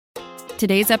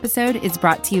Today's episode is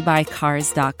brought to you by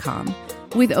Cars.com.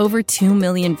 With over 2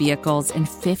 million vehicles and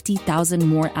 50,000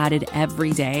 more added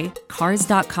every day,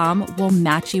 Cars.com will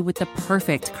match you with the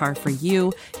perfect car for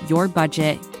you, your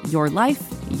budget, your life,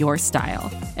 your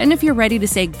style. And if you're ready to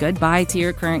say goodbye to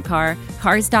your current car,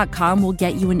 Cars.com will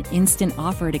get you an instant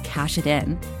offer to cash it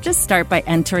in. Just start by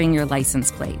entering your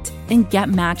license plate and get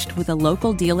matched with a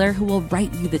local dealer who will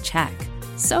write you the check.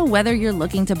 So whether you're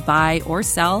looking to buy or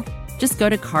sell, just go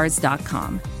to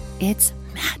Cars.com. It's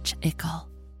magical.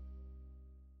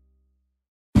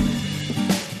 The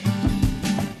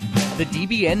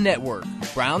DBN Network.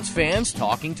 Browns fans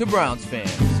talking to Browns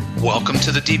fans. Welcome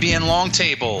to the DBN Long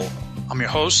Table. I'm your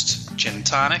host, Gin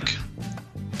Tonic.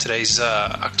 Today's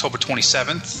October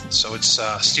 27th, so it's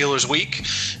Steelers week,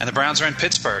 and the Browns are in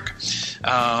Pittsburgh.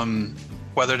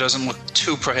 Weather doesn't look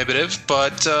too prohibitive,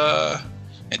 but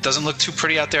it doesn't look too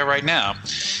pretty out there right now.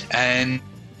 And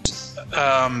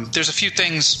there's a few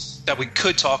things that we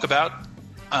could talk about.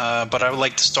 But I would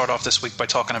like to start off this week by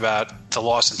talking about the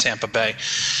loss in Tampa Bay.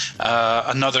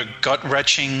 Another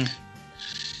gut-wrenching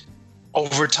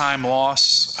overtime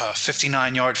loss,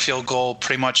 59-yard field goal,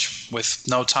 pretty much with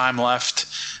no time left.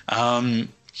 I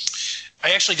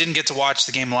actually didn't get to watch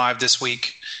the game live this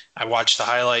week. I watched the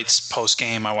highlights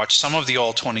post-game. I watched some of the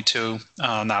All-22,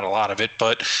 not a lot of it,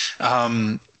 but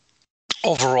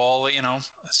overall,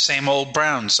 same old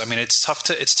Browns. I mean, it's tough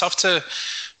to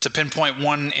pinpoint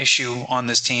one issue on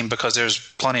this team because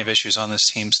there's plenty of issues on this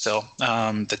team still.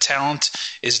 The talent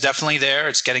is definitely there.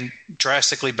 It's getting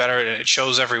drastically better, and it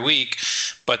shows every week.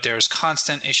 But there's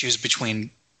constant issues between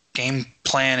game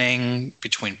planning,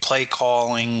 between play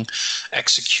calling,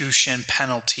 execution,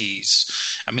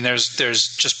 penalties. I mean, there's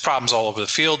just problems all over the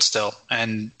field still,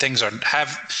 and things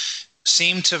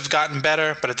seem to have gotten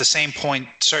better. But at the same point,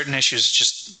 certain issues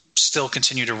just still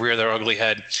continue to rear their ugly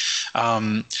head.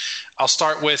 I'll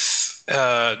start with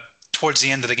towards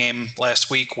the end of the game last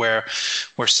week, where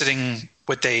we're sitting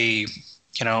with I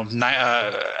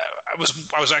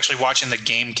was actually watching the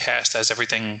game cast as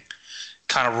everything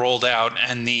kind of rolled out,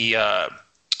 and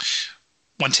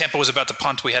when Tampa was about to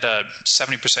punt, we had a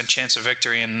 70% chance of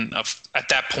victory, and at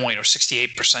that point, or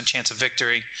 68% chance of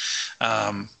victory.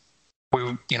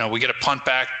 We get a punt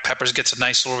back. Peppers gets a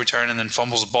nice little return and then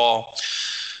fumbles the ball.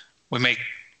 We make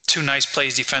two nice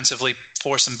plays defensively,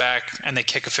 force them back, and they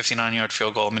kick a 59-yard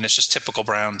field goal. I mean, it's just typical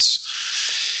Browns.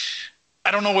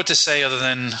 I don't know what to say other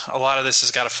than a lot of this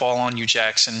has got to fall on you,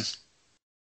 Jackson.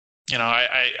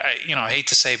 I hate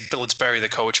to say let's bury the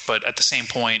coach, but at the same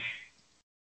point,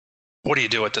 what do you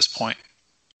do at this point?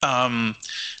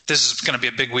 This is going to be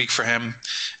a big week for him,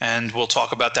 and we'll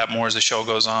talk about that more as the show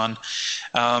goes on.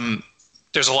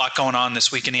 There's a lot going on this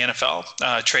week in the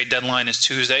NFL. Trade deadline is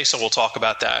Tuesday, so we'll talk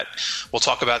about that. We'll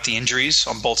talk about the injuries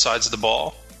on both sides of the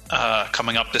ball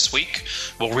coming up this week.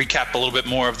 We'll recap a little bit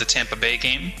more of the Tampa Bay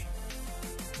game.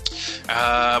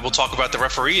 We'll talk about the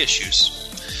referee issues.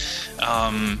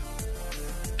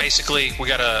 Basically, we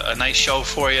got a nice show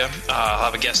for you. I'll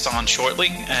have a guest on shortly,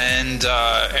 and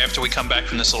after we come back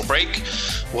from this little break,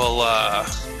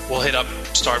 we'll hit up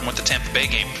starting with the Tampa Bay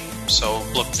game. So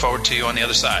look forward to you on the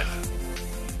other side.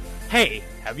 Hey,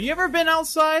 have you ever been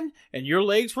outside and your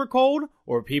legs were cold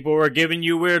or people were giving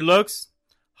you weird looks?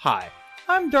 Hi,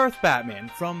 I'm Darth Batman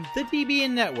from the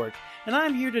DBN Network, and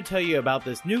I'm here to tell you about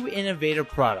this new innovative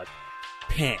product,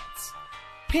 pants.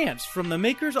 Pants from the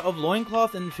makers of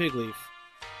Loincloth and Fig Leaf.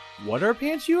 What are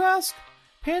pants, you ask?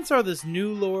 Pants are this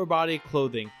new lower body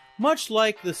clothing, much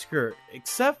like the skirt,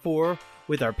 except for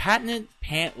with our patented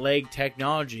pant leg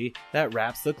technology that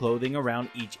wraps the clothing around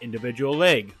each individual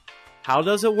leg. How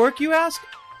does it work, you ask?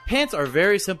 Pants are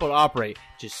very simple to operate.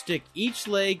 Just stick each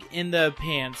leg in the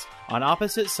pants on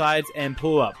opposite sides and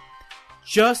pull up.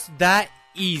 Just that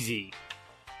easy.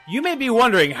 You may be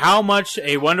wondering how much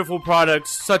a wonderful product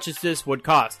such as this would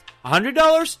cost.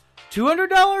 $100?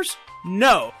 $200?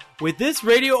 No. With this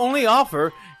radio-only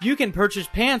offer, you can purchase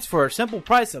pants for a simple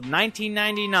price of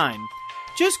 $19.99.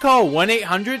 Just call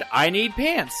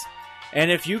 1-800-I-NEED-PANTS.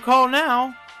 And if you call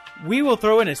now, we will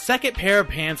throw in a second pair of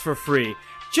pants for free.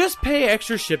 Just pay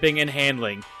extra shipping and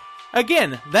handling.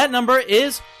 Again, that number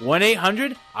is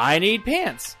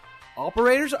 1-800-I-NEED-PANTS.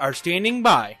 Operators are standing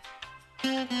by.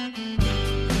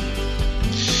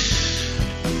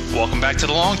 Welcome back to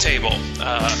the Long Table.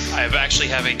 I actually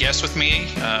have a guest with me.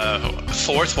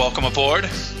 Fourth, welcome aboard.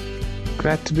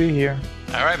 Glad to be here.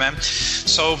 All right, man.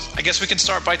 So I guess we can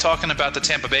start by talking about the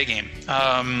Tampa Bay game.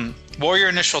 What were your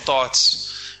initial thoughts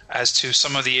as to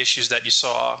some of the issues that you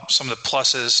saw, some of the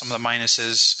pluses, some of the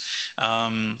minuses?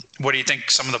 What do you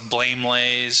think some of the blame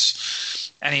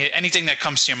lays? Anything that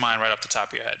comes to your mind right off the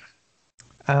top of your head?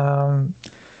 Todd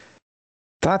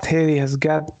Haley has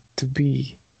got to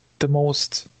be the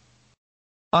most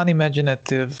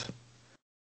unimaginative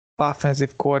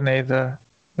offensive coordinator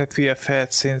that we have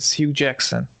had since Hugh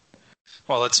Jackson.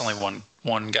 Well, that's only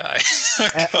one guy.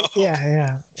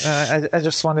 I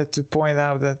just wanted to point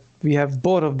out that we have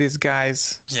both of these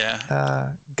guys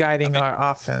guiding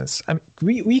our offense. I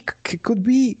mean, could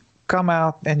we come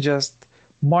out and just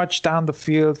march down the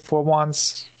field for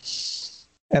once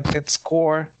and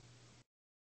score?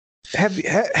 Have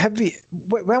we?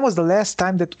 When was the last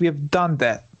time that we have done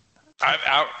that?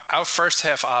 Our first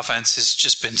half offense has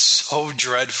just been so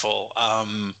dreadful. I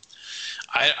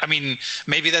mean,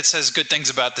 maybe that says good things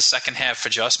about the second half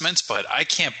adjustments, but I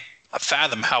can't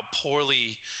fathom how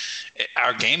poorly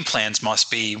our game plans must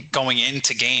be going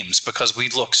into games, because we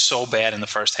look so bad in the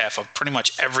first half of pretty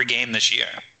much every game this year.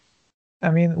 I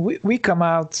mean, we come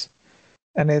out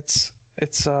and it's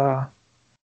a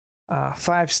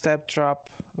 5-step drop,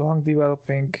 long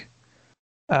developing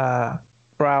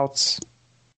routes.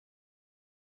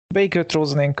 Baker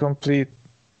throws an incomplete.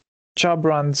 Chubb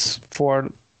runs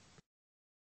for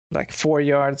like 4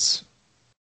 yards,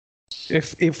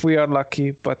 if we are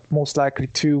lucky, but most likely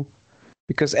 2,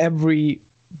 because everybody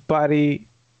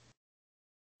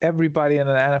in the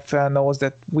NFL knows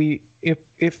that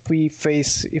if we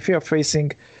are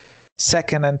facing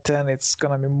 2nd and 10, it's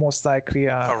gonna be most likely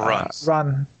a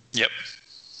run. Yep.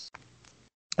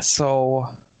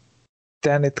 So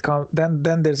then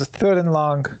then there's a 3rd and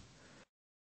long.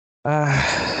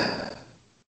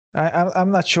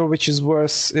 I'm not sure which is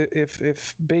worse,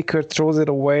 if Baker throws it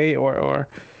away or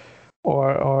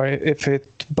if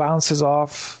it bounces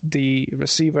off the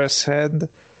receiver's head,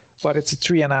 but it's a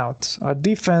 3 and out. Our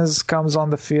defense comes on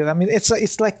the field. I mean,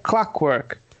 it's like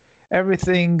clockwork.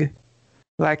 Everything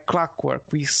like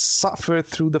clockwork. We suffered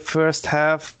through the first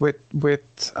half with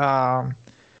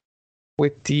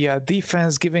the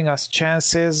defense giving us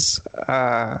chances,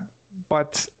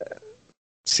 but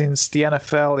since the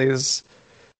NFL is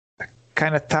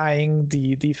kind of tying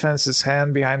the defense's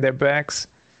hand behind their backs,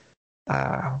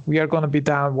 we are going to be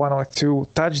down 1 or 2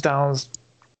 touchdowns,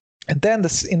 and then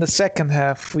in the second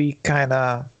half we kind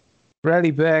of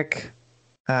rally back,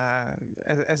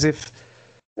 as if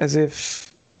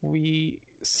we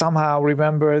somehow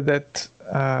remember that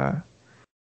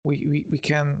we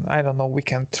can, I don't know, we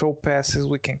can throw passes,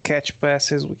 we can catch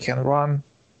passes, we can run.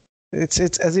 It's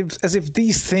as if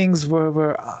these things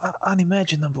were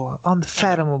unimaginable,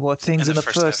 unfathomable things in the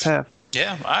first half.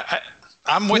 Yeah,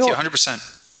 I'm with you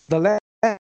 100%. The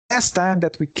last time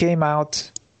that we came out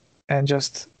and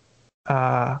just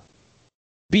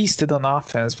beasted on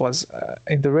offense was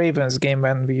in the Ravens game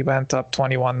when we went up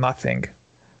 21-0,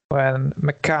 when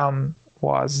McCown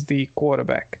was the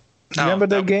quarterback. Remember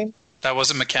that game? That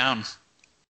wasn't McCown.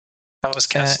 That was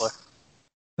Kessler.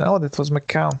 No, that was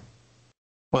McCown.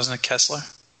 Wasn't it Kessler?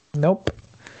 Nope.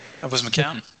 That was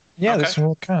McCown. Yeah, okay. That's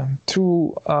McCown.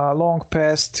 Threw a long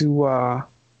pass to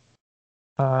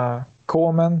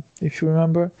Coleman, if you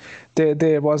remember.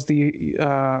 There was the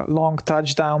long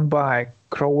touchdown by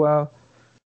Crowell.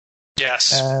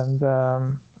 Yes. And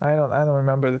I don't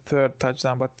remember the third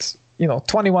touchdown, but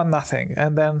 21-0,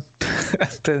 and then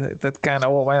that kind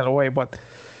of all went away. But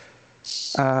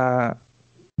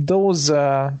those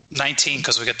 19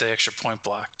 because we get the extra point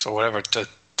blocked, or whatever.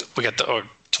 We get or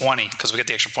 20 because we get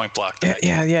the extra point blocked.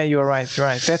 Yeah. You're right.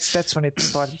 That's when it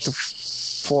started to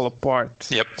fall apart.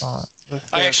 Yep.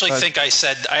 I actually think I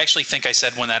said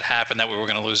when that happened that we were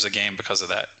going to lose the game because of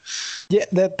that. Yeah,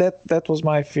 that was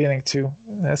my feeling too.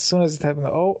 As soon as it happened,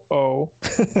 oh.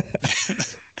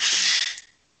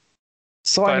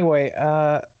 So anyway,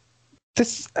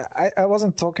 this I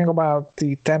wasn't talking about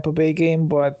the Tampa Bay game,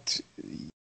 but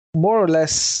more or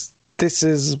less this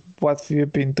is what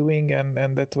we've been doing, and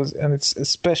it's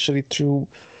especially true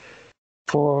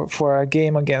for our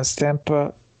game against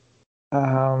Tampa.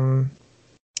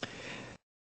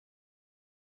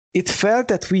 It felt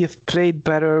that we have played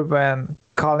better when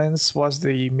Collins was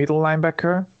the middle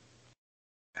linebacker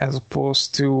as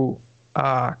opposed to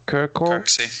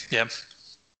Kirksey, yeah.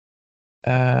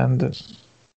 And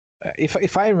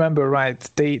if I remember right,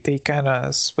 they kind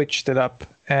of switched it up,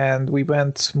 and we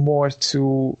went more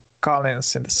to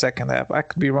Collins in the second half. I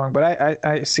could be wrong, but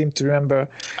I seem to remember.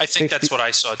 I think that's what I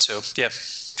saw too. Yeah,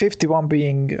 51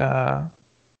 being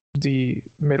the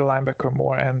middle linebacker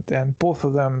more, and both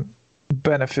of them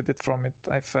benefited from it,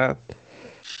 I felt.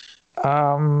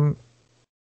 Ogba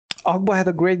had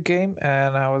a great game,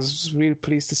 and I was really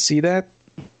pleased to see that.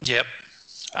 Yep.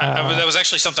 That was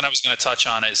actually something I was going to touch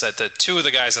on, is that the two of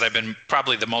the guys that I've been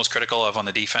probably the most critical of on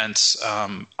the defense,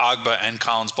 Agba and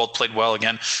Collins, both played well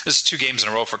again. This is 2 games in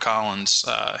a row for Collins.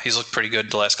 He's looked pretty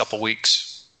good the last couple of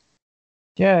weeks.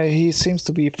 Yeah, he seems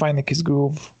to be finding his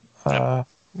groove. Yep.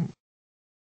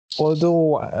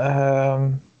 Although,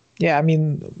 I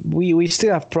mean, we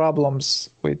still have problems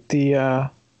with the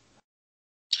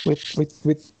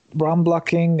with run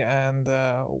blocking, and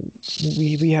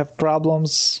we have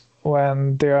problems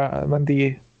when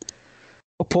the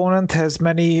opponent has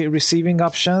many receiving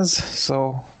options.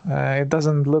 So it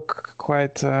doesn't look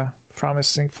quite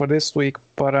promising for this week.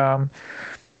 But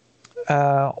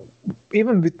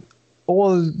even with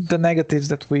all the negatives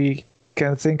that we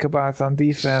can think about on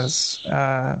defense,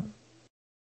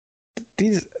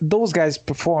 those guys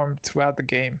perform throughout the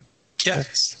game. Yeah.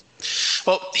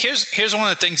 Well, here's one of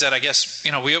the things that I guess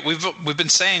we've been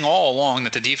saying all along,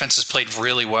 that the defense has played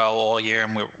really well all year,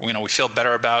 and we feel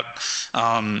better about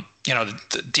the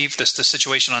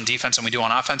situation on defense than we do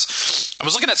on offense. I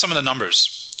was looking at some of the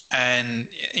numbers, and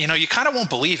you kind of won't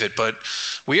believe it, but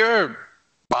we are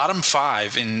bottom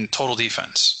 5 in total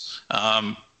defense.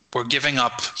 We're giving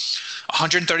up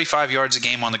 135 yards a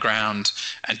game on the ground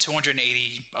and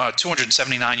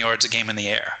 279 yards a game in the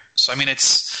air. So I mean,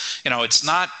 it's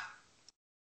not.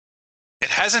 It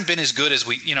hasn't been as good as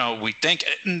we think.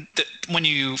 When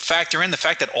you factor in the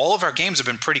fact that all of our games have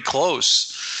been pretty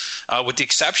close, with the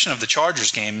exception of the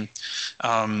Chargers game,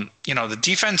 the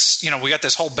defense, we got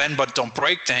this whole bend but don't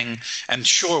break thing, and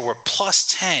sure, we're plus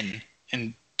 10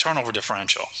 in turnover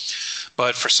differential.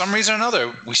 But for some reason or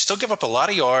another, we still give up a lot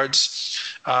of yards.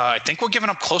 I think we're giving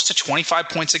up close to 25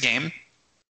 points a game.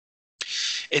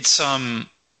 It's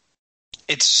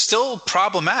still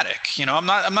problematic.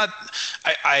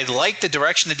 I like the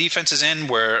direction the defense is in,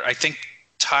 where I think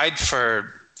tied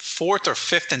for 4th or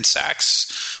 5th in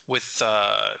sacks with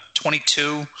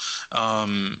 22.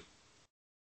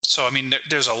 So, I mean,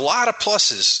 there's a lot of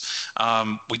pluses.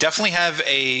 We definitely have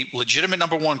a legitimate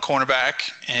number 1 cornerback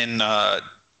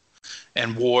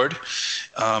in Ward.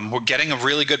 We're getting a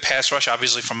really good pass rush,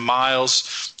 obviously, from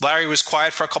Miles. Larry was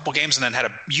quiet for a couple games and then had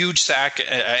a huge sack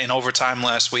in overtime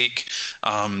last week.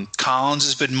 Collins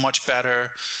has been much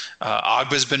better.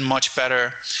 Agba's been much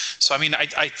better. So, I mean,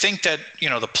 I think that,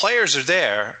 the players are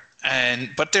there.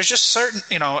 But there's just certain,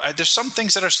 there's some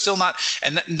things that are still not,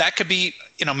 and that could be,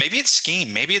 maybe it's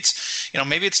scheme, maybe it's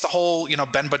the whole,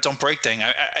 bend but don't break thing.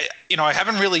 I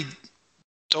haven't really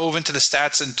dove into the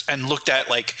stats and looked at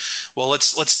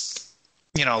let's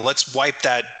wipe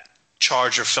that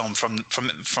Charger film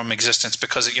from existence,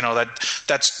 because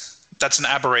that's an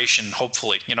aberration.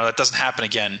 Hopefully, that doesn't happen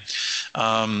again.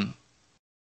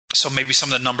 So maybe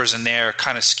some of the numbers in there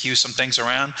kind of skew some things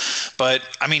around. But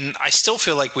I mean, I still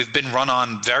feel like we've been run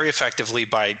on very effectively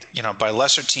by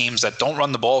lesser teams that don't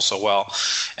run the ball so well.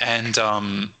 And,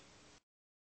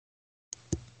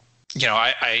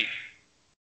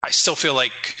 I still feel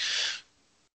like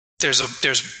there's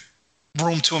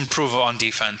room to improve on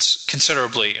defense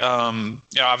considerably.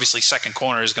 Obviously second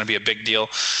corner is going to be a big deal.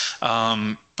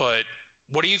 But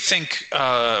what do you think,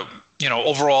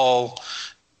 overall,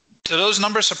 do those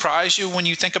numbers surprise you when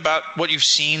you think about what you've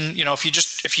seen?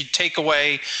 If you take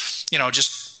away,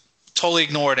 just totally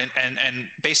ignore it and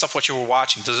based off what you were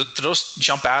watching, do those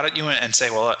jump out at you and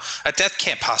say, well, that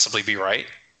can't possibly be right?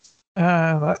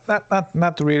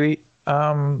 Not really.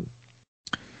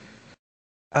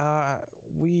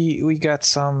 We got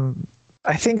some.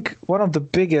 I think one of the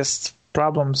biggest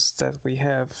problems that we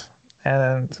have,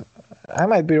 and I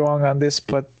might be wrong on this,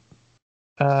 but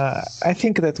I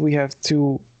think that we have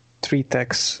 2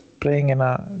 3-techs playing in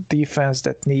a defense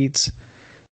that needs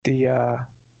the I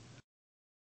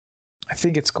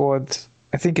think it's called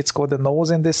the nose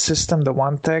in this system, the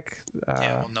 1-tech.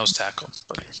 Nose tackle.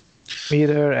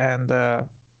 Meter and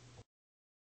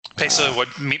basically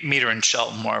what Meter and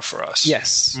Shelton were for us.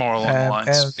 Yes. More along the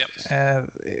lines.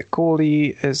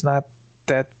 Coley is not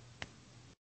that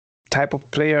type of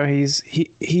player.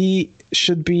 He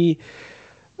should be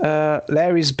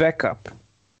Larry's backup,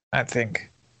 I think.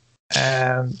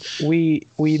 And we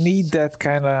need that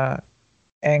kind of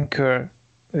anchor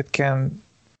that can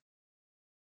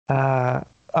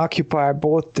occupy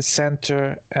both the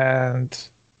center and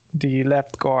the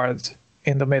left guard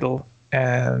in the middle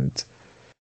and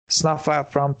snuff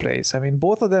out front plays. I mean,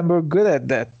 both of them were good at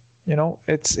that.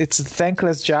 It's a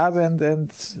thankless job,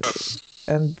 and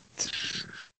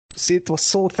see, it was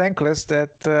so thankless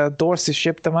that Dorsey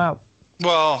shipped them out.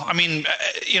 Well, I mean,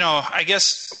 I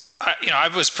guess I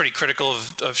was pretty critical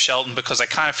of Shelton, because I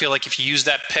kind of feel like if you use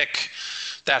that pick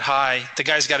that high. The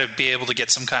guy's got to be able to get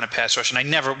some kind of pass rush,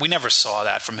 and we never saw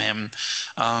that from him.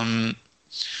 I'm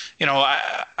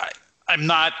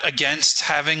not against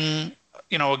having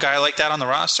a guy like that on the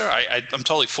roster. I'm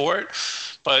totally for it.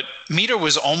 But Meter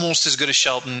was almost as good as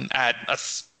Shelton at a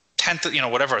tenth,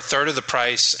 a third of the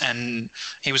price, and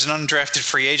he was an undrafted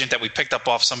free agent that we picked up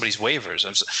off somebody's waivers.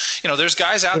 There's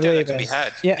guys out there that can be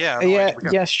had.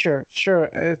 Sure.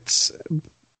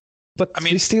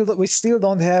 We still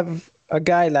don't have a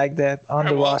guy like that on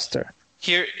the roster.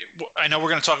 Here, I know we're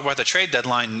going to talk about the trade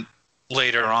deadline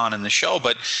later on in the show,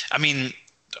 but I mean,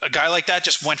 a guy like that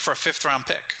just went for a 5th round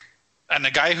pick, and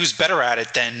a guy who's better at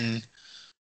it than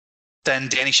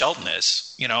Danny Shelton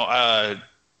is.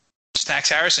 Snacks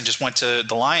Harrison just went to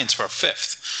the Lions for a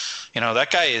 5th. That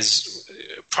guy is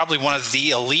probably one of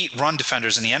the elite run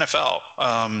defenders in the NFL.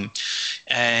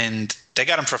 And they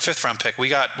got him for a 5th round pick.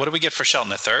 What did we get for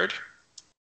Shelton? A 3rd?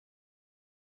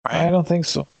 Right? I don't think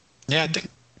so. Yeah, I think.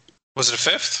 Was it a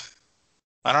 5th?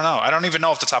 I don't know. I don't even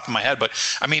know off the top of my head. But,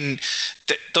 I mean,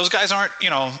 those guys aren't,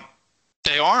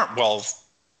 they aren't well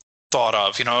thought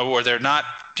of, or they're not,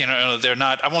 they're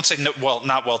not, I won't say not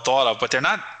well thought of, but they're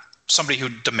not somebody who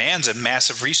demands a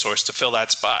massive resource to fill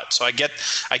that spot. So I get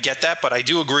that, but I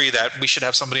do agree that we should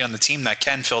have somebody on the team that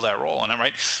can fill that role. And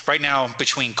right now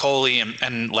between Coley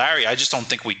and Larry, I just don't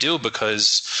think we do,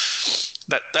 because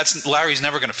that's Larry's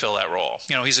never going to fill that role.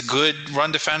 He's a good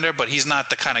run defender, but he's not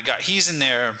the kind of guy. He's in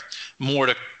there more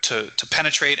to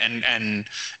penetrate and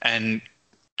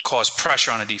cause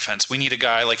pressure on a defense. We need a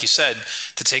guy, like you said,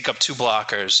 to take up 2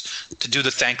 blockers, to do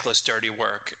the thankless dirty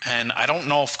work. And I don't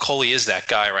know if Coley is that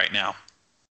guy right now.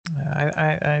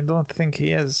 I don't think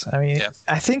he is. I mean,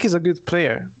 I think he's a good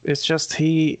player. It's just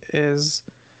he is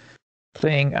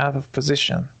playing out of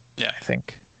position. Yeah, I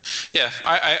think. Yeah,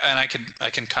 I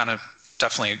can kind of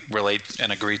definitely relate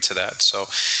and agree to that. So,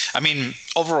 I mean,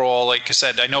 overall, like I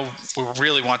said, I know we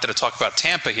really wanted to talk about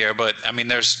Tampa here, but I mean,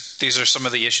 these are some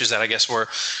of the issues that I guess we're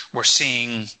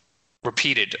seeing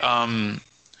repeated.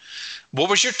 What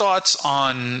was your thoughts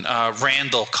on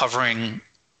Randall covering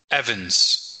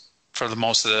Evans for the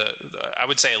most of I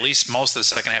would say at least most of the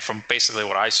second half, from basically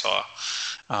what I saw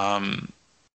on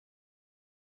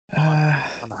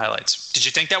the highlights? Did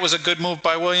you think that was a good move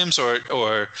by Williams,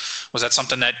 or was that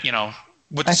something that,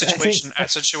 with the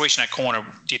situation at corner,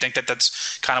 do you think that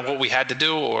that's kind of what we had to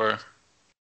do, or?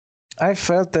 I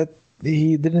felt that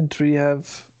he didn't really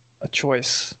have a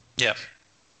choice. Yeah.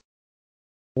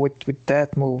 With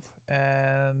that move,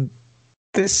 and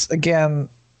this again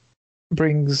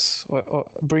brings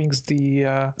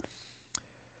the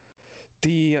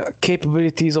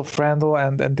capabilities of Randall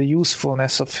and the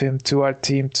usefulness of him to our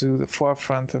team to the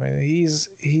forefront. I mean,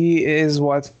 he is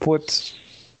what put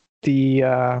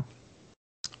the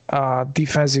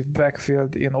defensive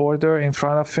backfield in order in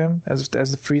front of him as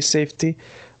the free safety.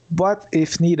 But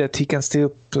if needed, he can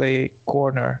still play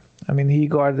corner. I mean, he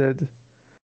guarded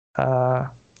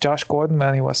Josh Gordon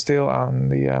when he was still on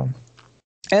the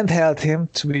and held him,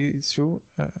 to be true,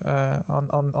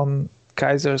 on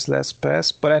Kaiser's last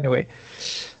pass. But anyway,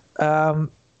 I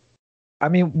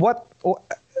mean,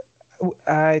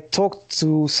 I talked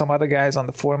to some other guys on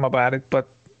the forum about it, but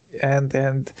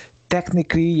and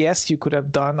technically, yes, you could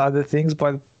have done other things,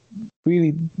 but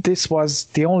really, this was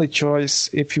the only choice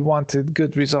if you wanted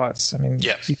good results. I mean,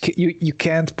 you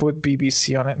can't put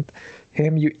BBC on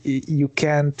him. You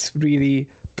can't really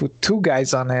put 2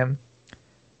 guys on him.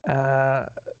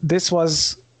 This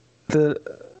was the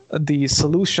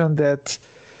solution that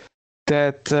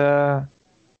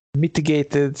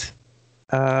mitigated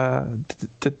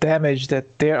the damage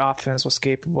that their offense was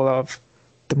capable of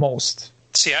the most.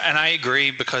 See, and I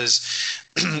agree, because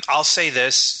I'll say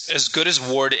this: as good as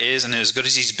Ward is, and as good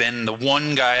as he's been, the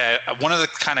one of the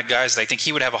kind of guys that I think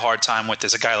he would have a hard time with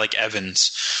is a guy like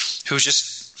Evans, who's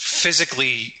just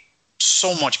physically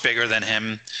so much bigger than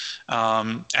him.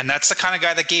 And that's the kind of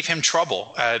guy that gave him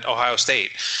trouble at Ohio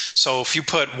State. So if you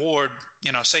put Ward,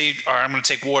 say, all right, I'm going to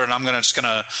take Ward and I'm just going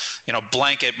to,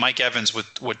 blanket Mike Evans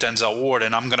with Denzel Ward,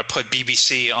 and I'm going to put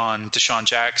BBC on Deshaun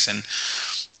Jackson.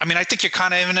 I mean, I think you're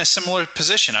kind of in a similar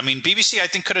position. I mean, BBC, I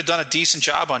think, could have done a decent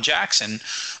job on Jackson,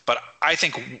 but I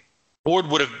think Ward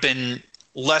would have been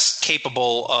less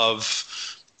capable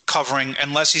of covering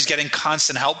unless he's getting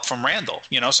constant help from Randall,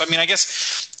 So, I mean, I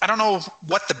guess I don't know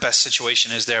what the best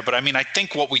situation is there, but I mean, I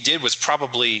think what we did was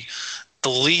probably the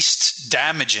least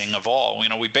damaging of all.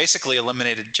 We basically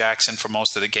eliminated Jackson for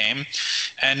most of the game,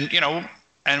 and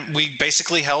we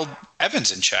basically held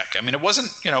Evans in check. I mean, it wasn't,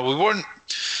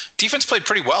 defense played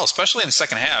pretty well, especially in the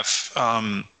second half.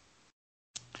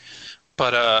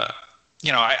 But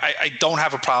I don't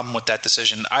have a problem with that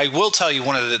decision. I will tell you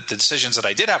one of the decisions that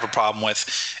I did have a problem with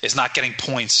is not getting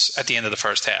points at the end of the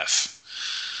first half.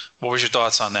 What was your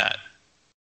thoughts on that?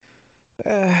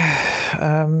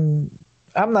 I'm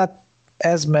not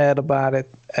as mad about it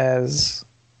as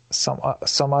some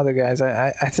other guys.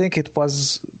 I think it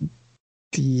was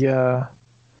the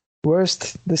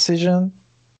worst decision,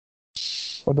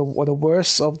 or the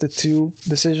worst of the two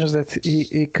decisions that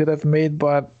he could have made.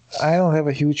 But I don't have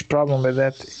a huge problem with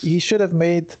that. He should have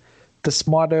made the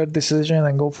smarter decision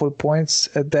and go for points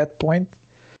at that point.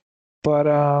 But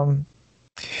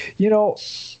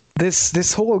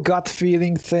this whole gut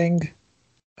feeling thing.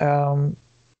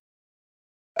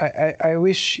 I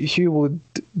wish he would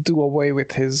do away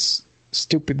with his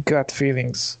stupid gut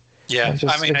feelings. Yeah,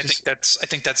 I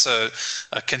think that's a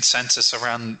consensus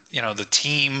around the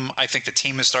team. I think the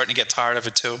team is starting to get tired of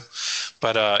it too.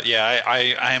 But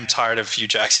I am tired of Hugh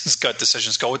Jackson's gut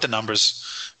decisions. Go with the numbers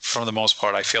for the most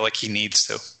part. I feel like he needs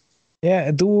to. Yeah,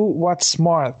 do what's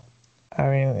smart. I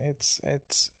mean, it's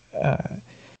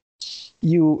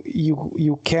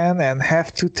you can and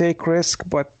have to take risks,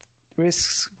 but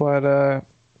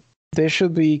they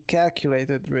should be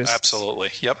calculated risks.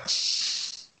 Absolutely. Yep.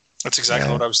 That's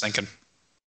exactly what I was thinking.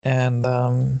 And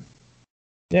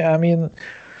I mean,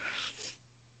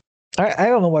 I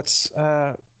don't know what's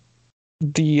the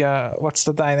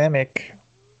dynamic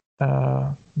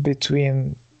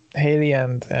between Haley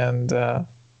and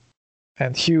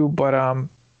Hugh, but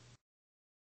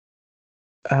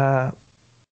I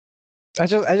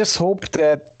just hope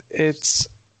that it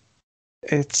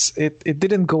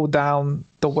didn't go down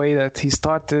the way that he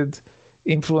started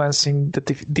influencing the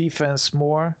defense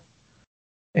more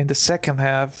in the second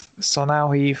half. So now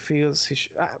he feels he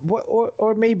should,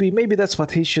 or maybe that's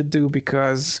what he should do,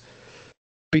 because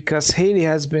Haley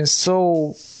has been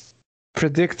so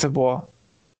predictable.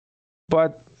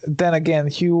 But then again,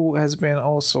 Hugh has been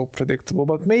also predictable.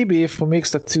 But maybe if we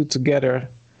mix the two together,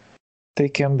 they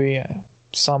can be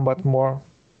somewhat more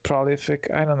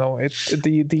prolific. I don't know.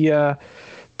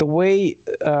 The way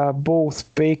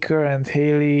both Baker and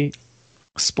Haley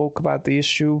spoke about the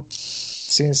issue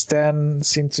since then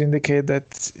seemed to indicate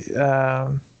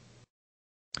that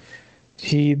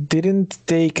he didn't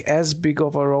take as big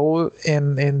of a role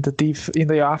in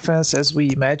the offense as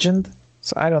we imagined.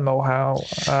 So I don't know how.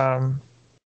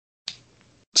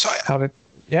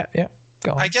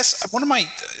 Go on. I guess one of my,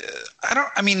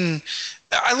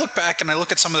 I look back and I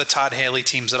look at some of the Todd Haley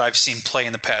teams that I've seen play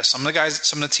in the past. Some of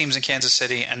the teams in Kansas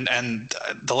City and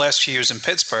the last few years in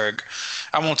Pittsburgh.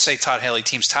 I won't say Todd Haley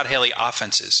teams, Todd Haley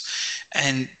offenses.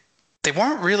 And they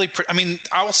weren't really,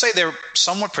 I will say they're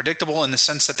somewhat predictable in the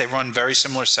sense that they run very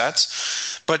similar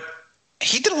sets. But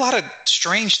he did a lot of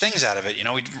strange things out of it.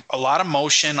 A lot of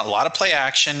motion, a lot of play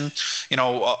action, a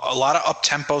lot of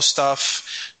up-tempo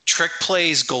stuff, trick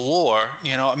plays galore.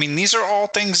 These are all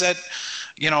things that,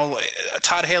 a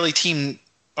Todd Haley team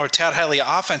or Todd Haley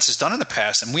offense has done in the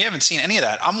past, and we haven't seen any of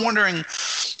that. I'm wondering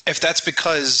if that's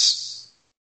because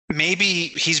maybe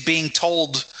he's being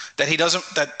told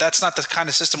that that's not the kind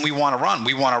of system we want to run.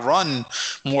 We want to run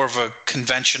more of a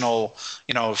conventional,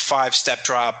 5-step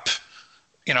drop,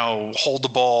 hold the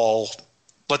ball,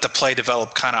 let the play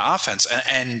develop kind of offense.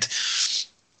 And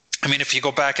if you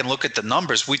go back and look at the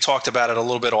numbers, we talked about it a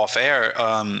little bit off air.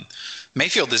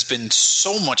 Mayfield has been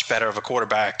so much better of a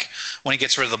quarterback when he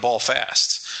gets rid of the ball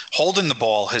fast. Holding the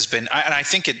ball has been, and I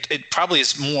think it probably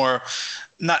is more,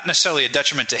 not necessarily a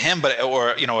detriment to him, but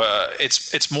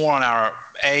it's more on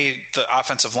the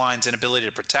offensive line's inability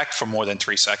to protect for more than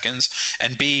 3 seconds,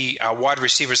 and B, our wide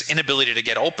receivers' inability to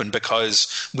get open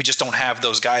because we just don't have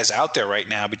those guys out there right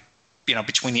now.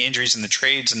 Between the injuries and the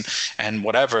trades and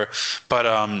whatever, but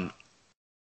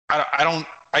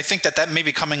I think that may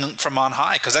be coming from on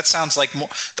high, because that sounds like more,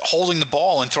 holding the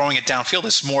ball and throwing it downfield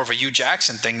is more of a Hugh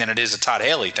Jackson thing than it is a Todd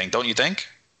Haley thing, don't you think?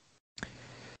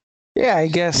 Yeah, I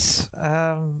guess.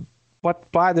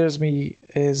 What bothers me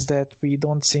is that we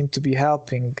don't seem to be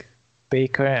helping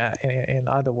Baker in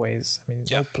other ways.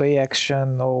 No play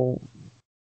action, no.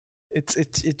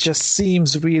 It just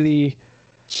seems really.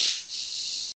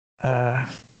 I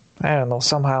don't know,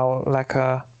 somehow like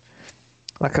an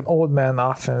old man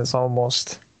offense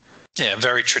almost. Yeah,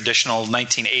 very traditional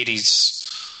 1980s,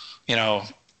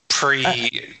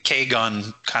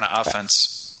 pre-K-gun kind of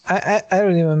offense. I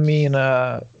don't even mean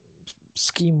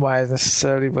scheme-wise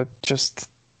necessarily, but just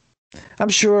I'm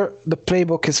sure the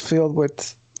playbook is filled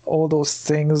with all those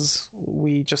things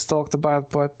we just talked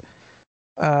about, but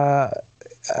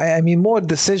more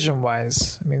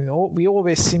decision-wise. We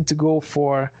always seem to go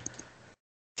for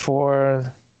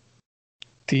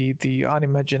the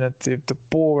unimaginative, the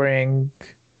boring,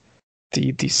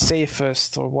 the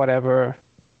safest or whatever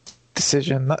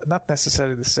decision. Not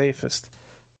necessarily the safest,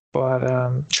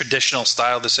 but traditional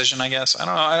style decision, I guess. I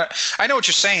don't know. I know what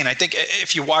you're saying. I think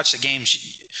if you watch the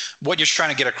games, what you're trying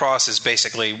to get across is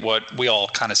basically what we all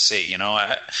kind of see. You know,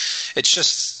 it's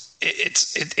just.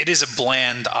 It is a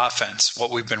bland offense, what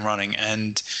we've been running,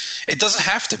 and it doesn't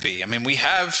have to be. I mean, we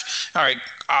have – all right,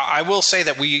 I will say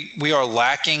that we are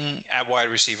lacking at wide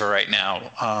receiver right now.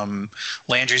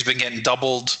 Landry's been getting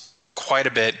doubled quite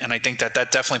a bit, and I think that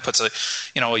definitely puts a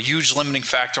huge limiting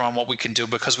factor on what we can do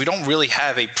because we don't really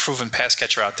have a proven pass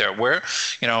catcher out there. Where,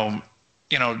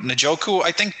 Njoku,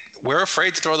 I think we're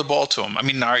afraid to throw the ball to him. I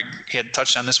mean, all right, he had a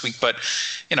touchdown this week, but,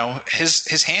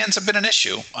 his hands have been an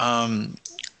issue.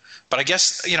 But I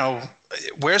guess,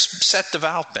 where's Seth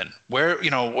DeVal been? Where,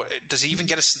 does he even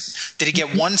did he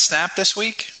get one snap this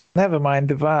week? Never mind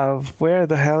DeVal. Where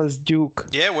the hell is Duke?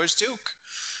 Yeah, where's Duke?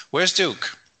 Somebody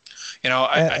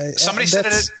said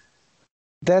it.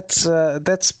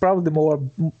 That's probably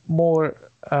more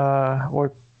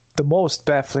or the most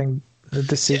baffling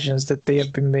decisions that they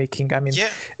have been making. I mean,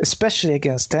 especially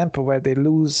against Tampa, where they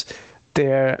lose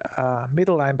their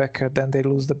middle linebacker, then they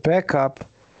lose the backup.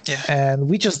 Yeah. And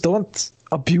we just don't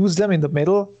abuse them in the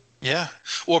middle. Yeah.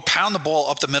 Or pound the ball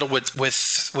up the middle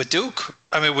with Duke.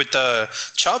 I mean, with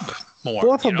Chubb more.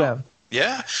 Both of them.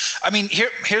 Yeah. I mean,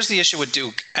 here's the issue with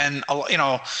Duke. And,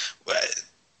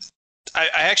 I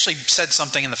actually said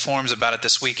something in the forums about it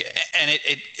this week, and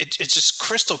it's just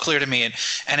crystal clear to me.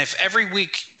 And if every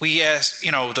week we ask,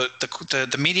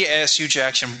 the media asks Hugh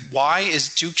Jackson, why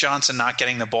is Duke Johnson not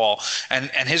getting the ball? And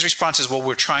his response is, well,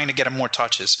 we're trying to get him more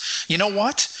touches. You know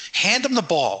what? Hand him the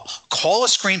ball. Call a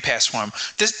screen pass for him.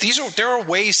 There are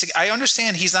ways to. I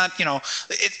understand he's not.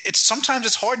 It's sometimes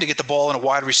it's hard to get the ball in a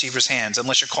wide receiver's hands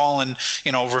unless you're calling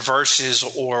reverses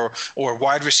or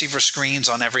wide receiver screens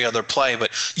on every other play.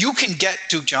 But you can get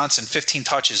Duke Johnson 15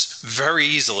 touches very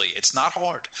easily. It's not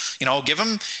hard.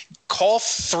 Call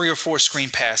 3 or 4 screen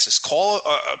passes, call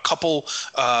a couple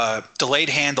delayed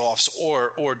handoffs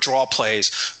or draw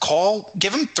plays.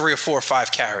 Give him 3 or 4 or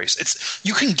 5 carries.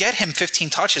 You can get him 15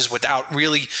 touches without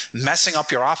really messing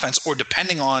up your offense or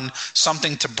depending on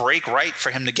something to break right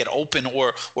for him to get open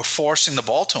or forcing the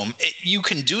ball to him. You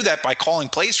can do that by calling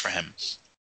plays for him.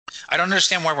 I don't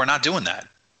understand why we're not doing that.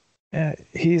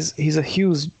 He's a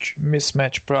huge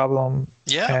mismatch problem.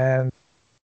 Yeah. And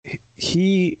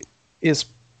he is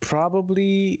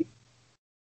probably,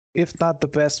 if not the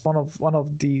best, one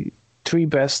of the 3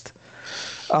 best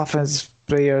offensive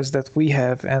players that we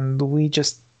have, and we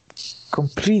just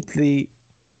completely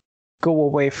go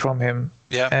away from him.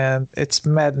 Yeah. And it's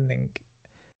maddening.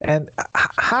 And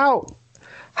how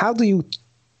do you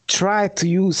try to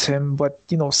use him but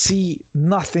see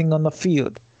nothing on the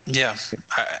field? Yeah.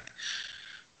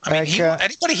 I mean,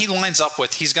 anybody he lines up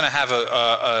with, he's going to have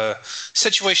a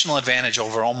situational advantage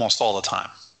over almost all the time.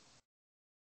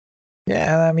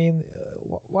 Yeah, and I mean,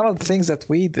 one of the things that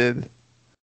we did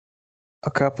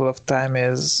a couple of times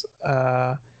is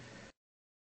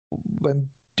when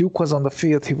Duke was on the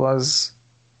field, he was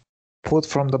put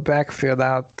from the backfield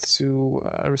out to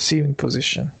a receiving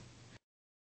position.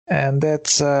 And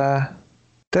that's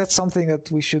something that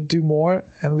we should do more,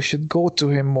 and we should go to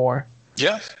him more.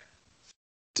 Yeah.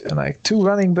 Like 2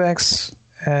 running backs,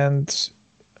 and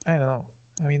I don't know.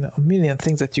 I mean, a million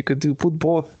things that you could do. Put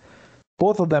both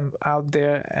of them out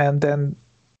there, and then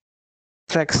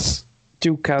flex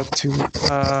Duke out to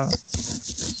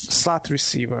slot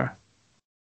receiver.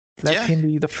 Let him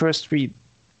be the first read.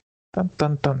 Dun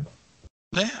dun dun.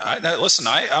 Yeah, listen,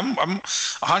 I'm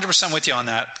 100% with you on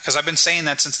that because I've been saying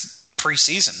that since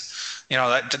preseason.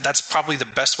 That's probably the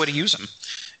best way to use him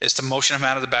is to motion him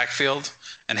out of the backfield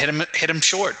and hit him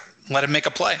short. Let him make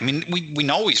a play. I mean, we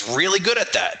know he's really good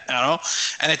at that,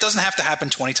 and it doesn't have to happen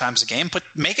 20 times a game, but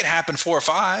make it happen 4 or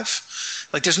 5.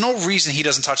 Like, there's no reason he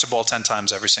doesn't touch the ball 10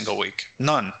 times every single week.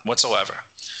 None whatsoever.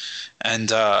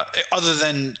 And other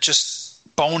than just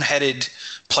boneheaded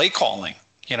play calling,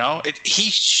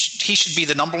 he should be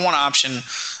the number 1 option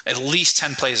at least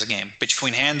 10 plays a game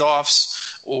between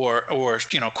handoffs or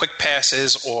quick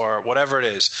passes or whatever it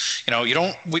is.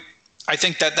 I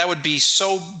think that would be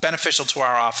so beneficial to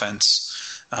our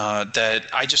offense that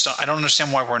I don't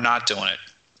understand why we're not doing it.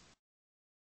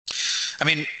 I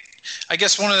mean, I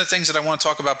guess one of the things that I want to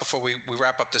talk about before we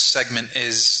wrap up this segment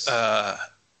is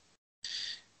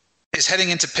heading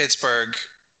into Pittsburgh.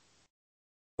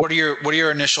 What are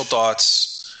your initial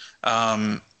thoughts?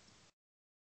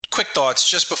 Quick thoughts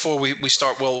just before we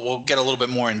start. We'll get a little bit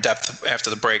more in depth after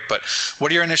the break. But what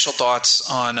are your initial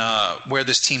thoughts on where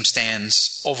this team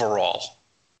stands overall?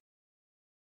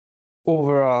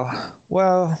 overall,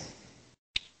 well,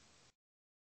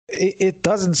 it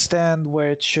doesn't stand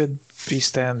where it should be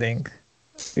standing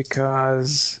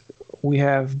because we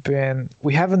haven't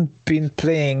been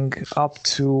playing up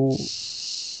to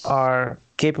our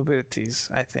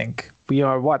capabilities. I think we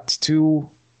are 2-4-1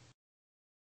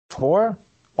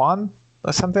 or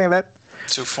something like that.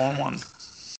 2-4-1.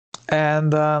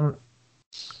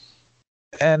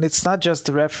 And it's not just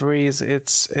the referees.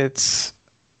 It's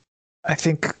I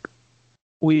think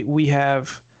we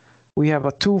have a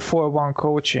 2-4-1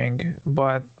 coaching,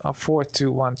 but a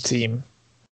 4-2-1 team,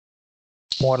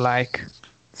 more like.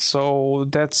 So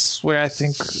that's where I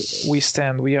think we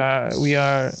stand. We are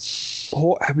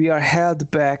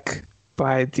held back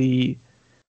by the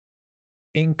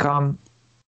income.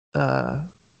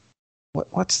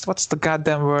 What's the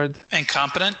goddamn word?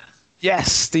 Incompetent?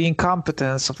 Yes, the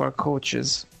incompetence of our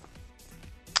coaches,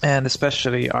 and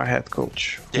especially our head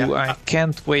coach, who I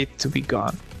can't wait to be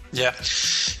gone. Yeah.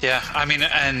 I mean,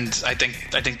 and I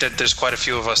think that there's quite a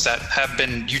few of us that have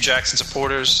been Hugh Jackson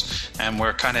supporters, and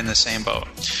we're kind of in the same boat.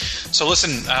 So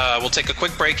listen, we'll take a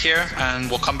quick break here, and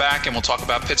we'll come back and we'll talk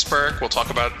about Pittsburgh. We'll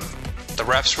talk about the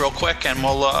refs real quick, and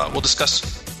we'll discuss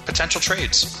potential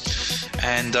trades.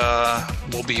 And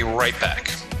we'll be right back.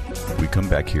 We come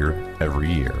back here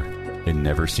every year. It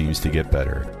never seems to get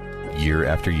better. Year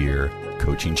after year,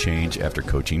 coaching change after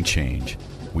coaching change,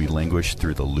 we languish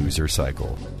through the loser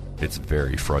cycle. It's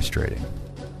very frustrating.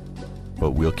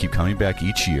 But we'll keep coming back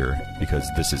each year because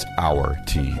this is our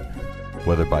team.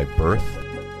 Whether by birth,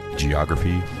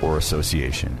 geography, or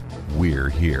association, we're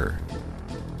here.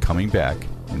 Coming back,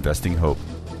 investing hope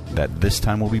that this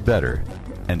time will be better,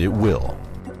 and it will.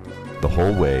 The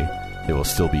whole way, it will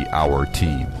still be our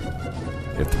team.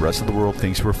 If the rest of the world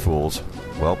thinks we're fools,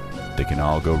 well, they can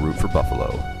all go root for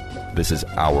Buffalo. This is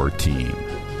our team.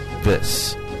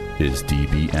 This is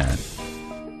DBN.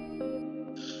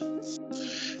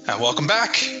 Welcome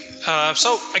back.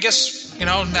 So I guess,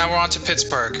 now we're on to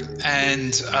Pittsburgh.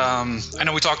 And I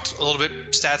know we talked a little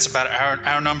bit stats about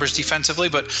our numbers defensively,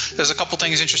 but there's a couple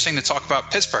things interesting to talk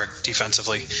about Pittsburgh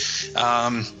defensively.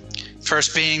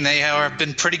 First being they have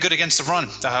been pretty good against the run,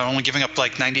 only giving up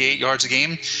like 98 yards a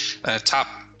game, top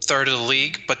third of the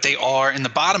league, but they are in the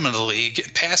bottom of the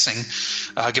league passing,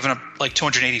 giving up like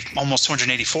almost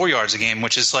 284 yards a game,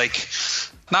 which is like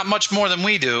not much more than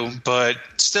we do, but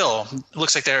still, it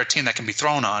looks like they're a team that can be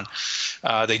thrown on.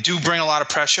 They do bring a lot of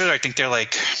pressure. I think they're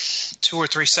like 2 or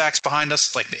 3 sacks behind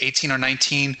us, like 18 or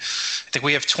 19. I think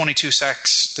we have 22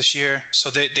 sacks this year.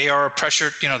 So they are a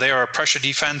pressure, they are a pressure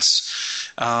defense.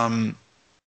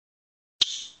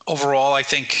 Overall, I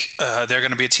think they're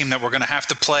going to be a team that we're going to have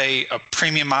to play a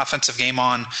premium offensive game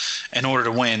on in order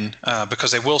to win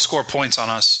because they will score points on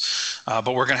us,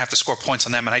 but we're going to have to score points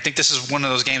on them. And I think this is one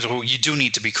of those games where you do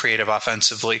need to be creative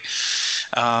offensively.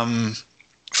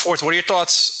 Fourth, what are your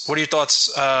thoughts?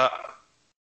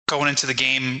 Going into the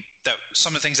game? That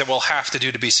some of the things that we'll have to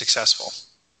do to be successful.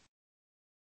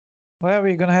 Well,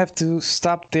 we're going to have to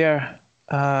stop their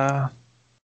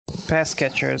pass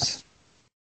catchers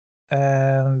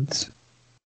and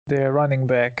their running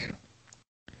back,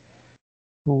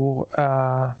 who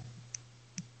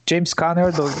James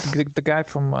Conner, the guy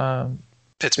from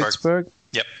Pittsburgh.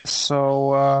 Yep.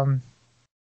 So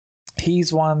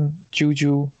he's one.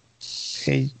 Juju,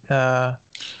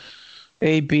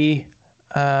 AB.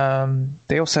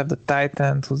 They also have the tight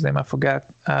end whose name I forgot.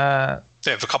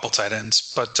 They have a couple tight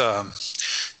ends, but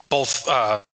both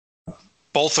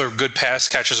are good pass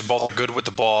catchers and both are good with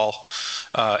the ball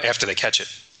after they catch it.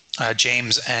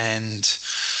 James and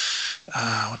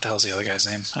what the hell's the other guy's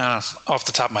name? I don't know. Off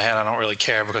the top of my head, I don't really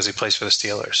care because he plays for the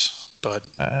Steelers. But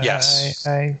yes,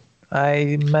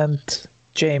 I meant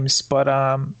James. But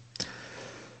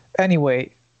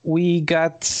anyway, we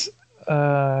got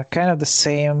kind of the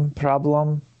same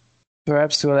problem,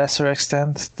 perhaps to a lesser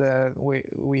extent, that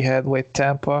we had with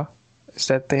Tampa, is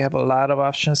that they have a lot of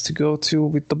options to go to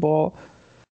with the ball.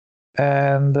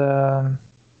 And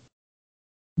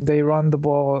they run the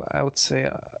ball, I would say,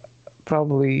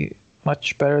 probably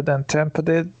much better than Tampa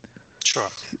did. Sure.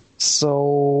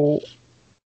 So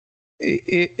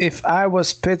if I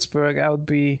was Pittsburgh, I would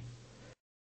be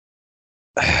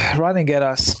running at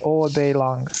us all day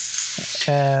long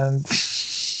and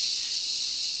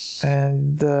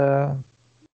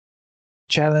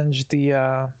challenge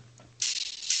the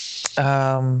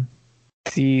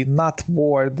not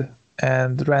Ward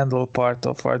and Randall part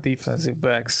of our defensive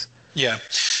backs. Yeah.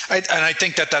 I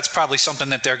think that's probably something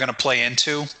that they're going to play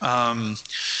into.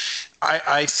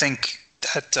 I think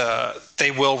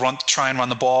they will try and run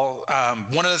the ball.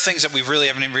 One of the things that we really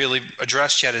haven't really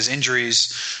addressed yet is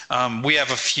injuries. We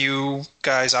have a few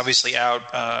guys obviously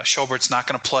out. Schobert's not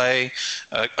going to play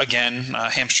again,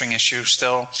 hamstring issue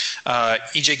still.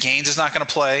 EJ Gaines is not going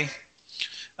to play.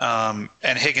 And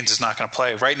Higgins is not going to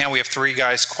play. Right now we have 3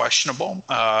 guys questionable.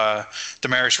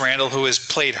 Demarius Randall, who has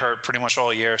played hurt pretty much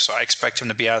all year, so I expect him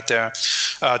to be out there.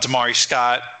 Damari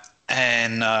Scott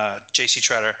and J.C.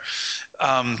 Treader.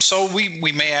 So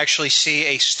we may actually see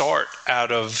a start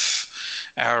out of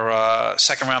our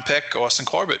second-round pick, Austin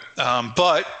Corbett.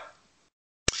 But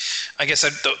I guess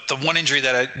the one injury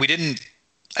that I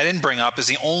didn't bring up is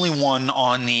the only one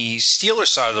on the Steelers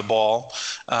side of the ball,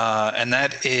 and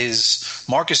that is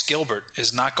Marcus Gilbert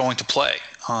is not going to play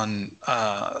on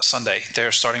Sunday.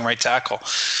 They're starting right tackle.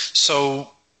 So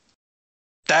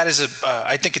that is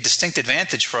I think a distinct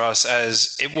advantage for us,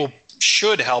 as it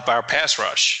should help our pass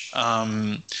rush.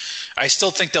 I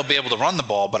still think they'll be able to run the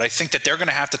ball, but I think that they're going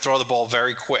to have to throw the ball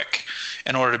very quick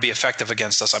in order to be effective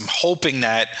against us. I'm hoping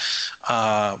that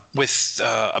with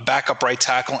a backup right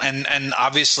tackle and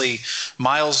obviously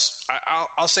Miles,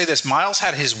 I'll say this, Miles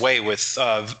had his way with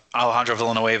Alejandro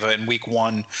Villanueva in week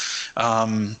 1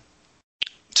 to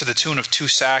the tune of 2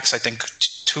 sacks, I think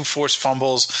 2 forced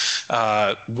fumbles,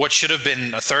 what should have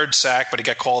been a 3rd sack, but he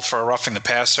got called for a roughing the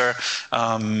passer.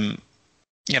 I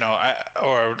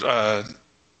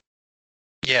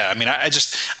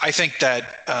think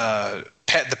that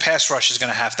the pass rush is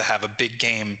going to have a big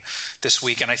game this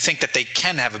week, and I think that they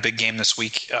can have a big game this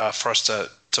week for us to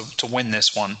win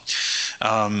this one.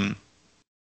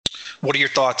 What are your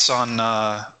thoughts on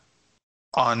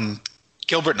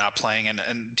Gilbert not playing,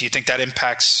 and do you think that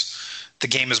impacts the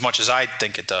game as much as I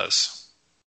think it does?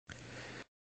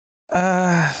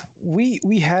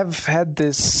 We have had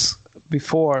this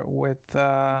before with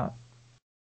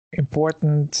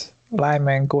important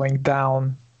linemen going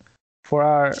down for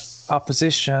our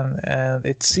opposition, and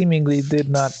it seemingly did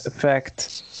not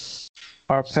affect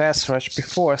our pass rush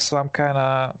before. So I'm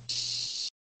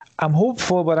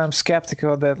hopeful, but I'm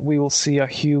skeptical that we will see a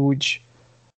huge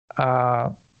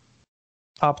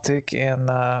uptick in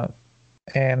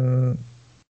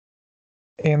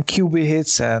QB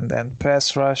hits and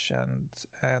pass rush and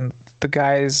the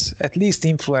guys at least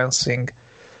influencing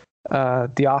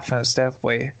the offense that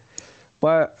way.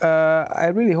 But I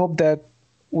really hope that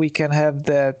we can have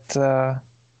that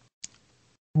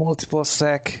multiple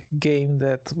sack game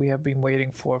that we have been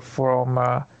waiting for from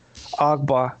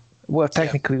Agba. Well,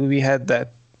 technically we had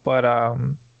that, but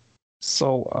an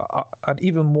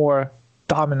even more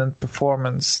dominant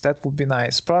performance, that would be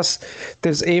nice. Plus,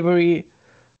 there's Avery,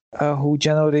 who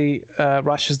generally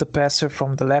rushes the passer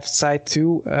from the left side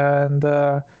too, and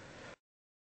I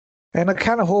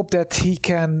kind of hope that he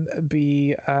can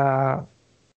be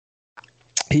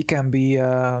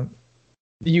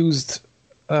used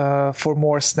for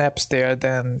more snaps there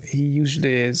than he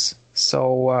usually is.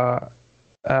 So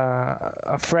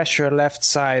a fresher left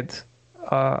side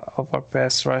of our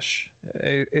pass rush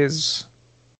is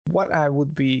what I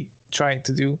would be trying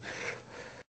to do,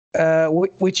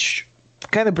 which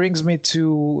kind of brings me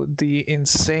to the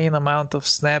insane amount of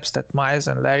snaps that Miles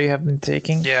and Larry have been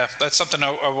taking. Yeah, that's something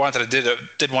I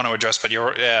did want to address, but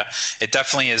it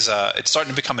definitely is. It's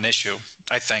starting to become an issue,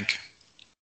 I think.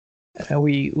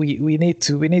 We need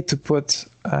to put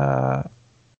kind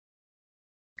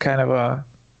of a,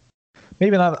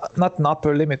 maybe not an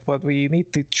upper limit, but we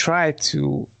need to try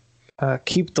to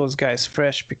keep those guys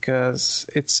fresh, because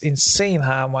it's insane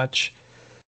how much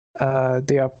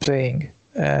they are playing.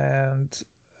 And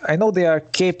I know they are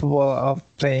capable of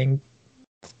playing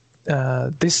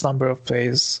this number of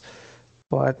plays,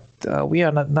 but we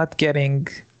are not getting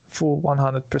full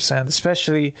 100%,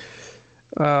 especially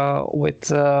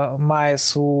with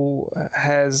Miles, who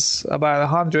has about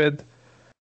 100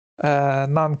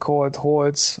 non-called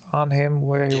holds on him,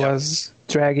 where he was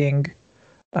dragging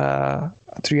a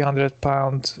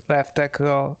 300-pound left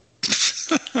tackle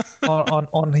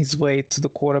on his way to the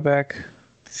quarterback.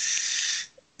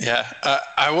 Yeah,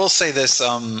 I will say this.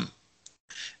 You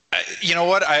know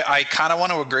what? I kind of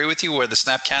want to agree with you where the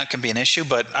snap count can be an issue,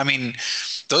 but I mean,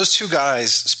 those two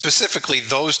guys,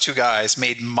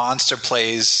 made monster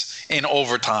plays in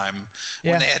overtime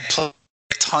when they had played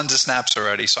tons of snaps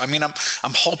already. So I mean, I'm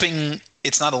hoping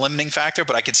it's not a limiting factor,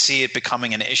 but I could see it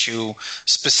becoming an issue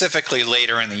specifically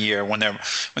later in the year when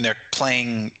they're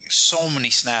playing so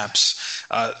many snaps.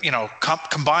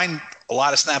 Combine a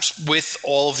lot of snaps with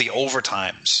all of the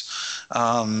overtimes.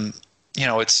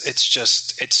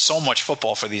 It's so much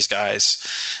football for these guys.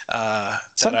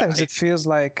 Sometimes it feels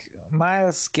like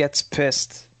Miles gets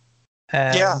pissed,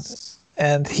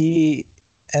 and he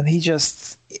and he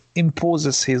just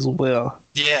imposes his will.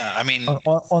 Yeah, I mean,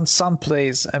 on some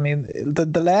plays. I mean,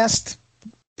 the last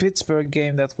Pittsburgh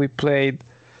game that we played,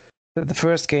 the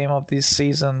first game of this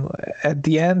season, at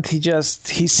the end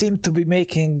he seemed to be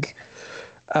making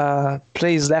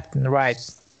plays left and right.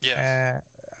 Yeah.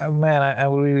 Man,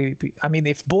 I mean,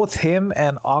 if both him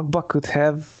and Agba could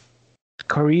have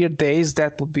career days,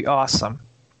 that would be awesome.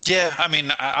 Yeah, I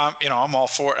mean, I'm all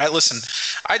for it. Listen,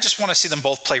 I just want to see them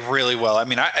both play really well. I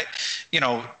mean,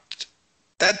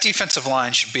 that defensive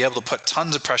line should be able to put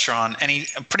tons of pressure on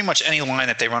pretty much any line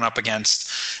that they run up against.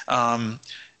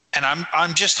 And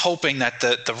I'm just hoping that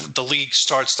the league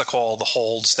starts to call the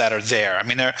holds that are there. I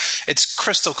mean, it's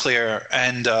crystal clear,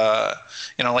 and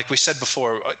like we said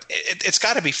before, it's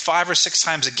got to be 5 or 6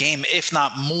 times a game, if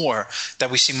not more, that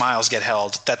we see Miles get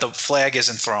held, that the flag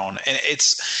isn't thrown, and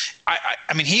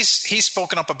I mean, he's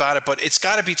spoken up about it, but it's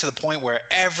got to be to the point where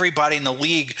everybody in the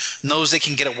league knows they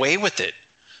can get away with it,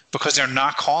 because they're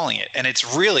not calling it. And it's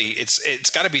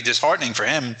got to be disheartening for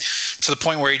him, to the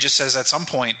point where he just says at some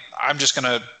point, I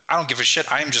don't give a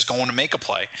shit. I am just going to make a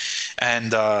play.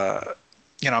 And,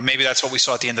 maybe that's what we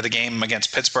saw at the end of the game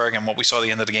against Pittsburgh and what we saw at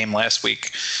the end of the game last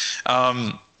week.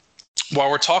 While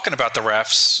we're talking about the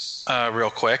refs real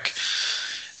quick,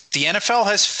 the NFL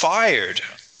has fired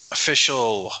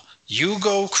official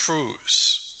Hugo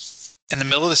Cruz in the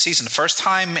middle of the season. The first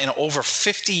time in over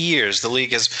 50 years the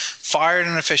league has fired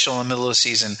an official in the middle of the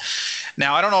season.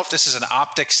 Now, I don't know if this is an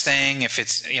optics thing, if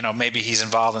it's, maybe he's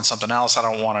involved in something else. I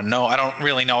don't want to know. I don't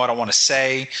really know. I don't want to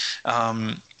say.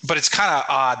 But it's kind of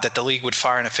odd that the league would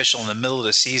fire an official in the middle of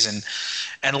the season,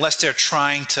 unless they're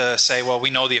trying to say, well, we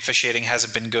know the officiating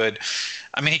hasn't been good.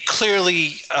 I mean, he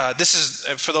clearly this is,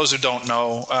 for those who don't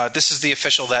know, this is the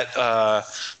official that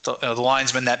the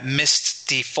linesman that missed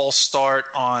the false start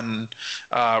on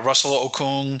Russell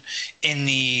Okung in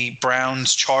the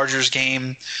Browns-Chargers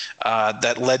game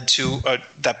that led to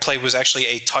that play was actually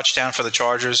a touchdown for the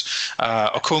Chargers.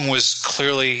 Okung was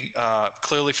clearly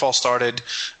false started,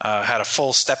 had a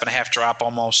full step and a half drop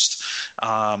almost.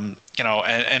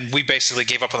 And we basically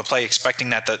gave up on the play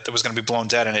expecting that it was going to be blown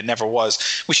dead, and it never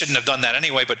was. We shouldn't have done that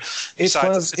anyway, but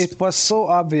it was so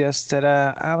obvious that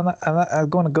I'm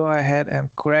going to go ahead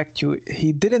and correct you.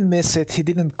 He didn't miss it. He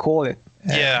didn't call it.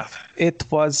 Yeah. It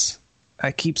was,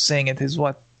 I keep saying it, is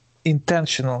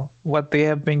intentional. What they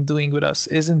have been doing with us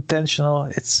is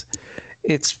intentional.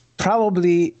 It's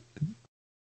probably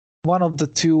one of the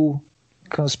two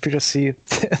conspiracy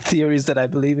theories that I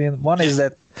believe in. One is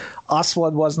that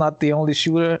Oswald was not the only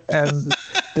shooter, and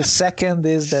the second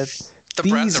is that the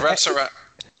refs are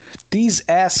these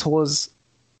assholes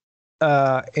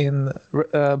in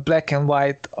black and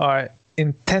white are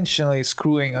intentionally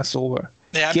screwing us over,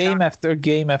 game after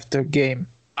game after game.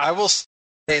 I will say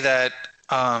that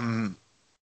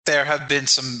there have been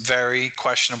some very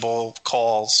questionable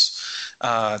calls.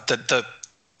 The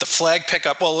flag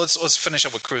pickup. Well, let's finish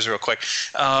up with Cruz real quick.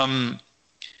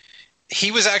 He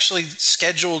was actually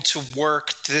scheduled to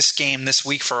work this game this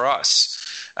week for us.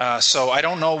 So I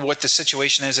don't know what the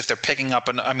situation is if they're picking up.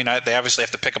 They obviously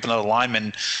have to pick up another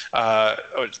lineman,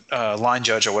 or line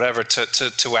judge or whatever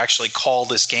to actually call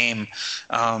this game.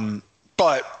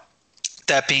 But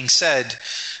that being said,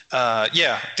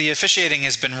 the officiating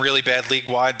has been really bad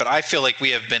league-wide, but I feel like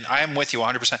I am with you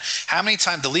 100%. How many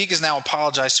times? The league has now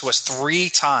apologized to us 3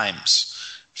 times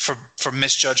for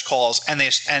misjudged calls, and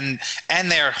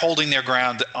they're holding their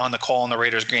ground on the call in the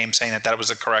Raiders game, saying that was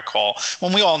a correct call,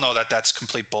 when we all know that that's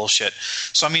complete bullshit.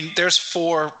 So, I mean, there's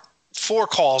four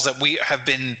calls that we have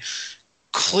been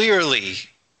clearly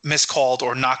miscalled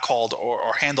or not called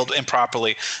or handled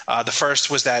improperly. The first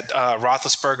was that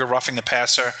Roethlisberger roughing the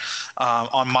passer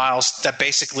on Miles that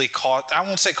basically I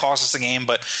won't say cost us the game,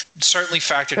 but certainly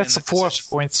factored in. That's a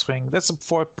 4-point swing. That's a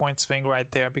 4-point swing right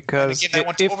there, because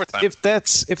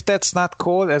if that's not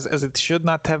called as it should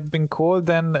not have been called,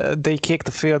 then they kick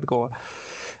the field goal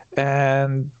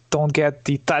and don't get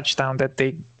the touchdown that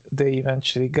they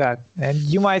eventually got. And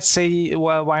you might say,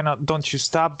 well, why not? Don't you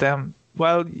stop them?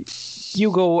 Well,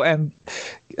 you go and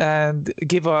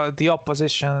give the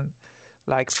opposition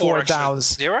like 4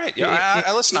 downs. You're right.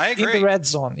 Yeah, listen, I agree. In the red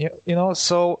zone,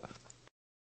 so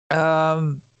a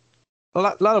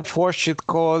lot of horseshit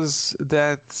calls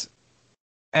that,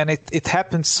 and it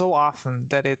happens so often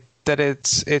that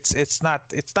it's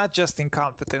not just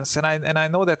incompetence, and I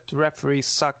know that referees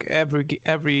suck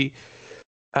every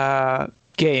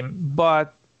game,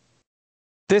 but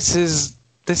this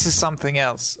is something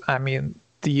else. I mean,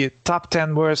 the top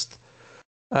 10 worst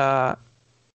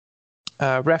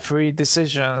referee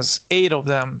decisions, 8 of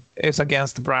them is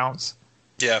against the Browns.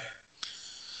 Yeah.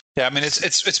 Yeah, I mean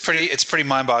it's pretty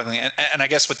mind-boggling, and I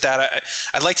guess with that,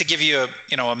 I'd like to give you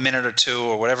a minute or two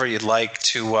or whatever you'd like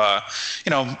to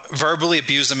verbally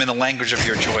abuse them in the language of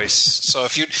your choice. So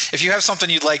if you have something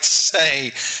you'd like to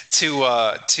say to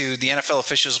the NFL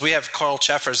officials, we have Carl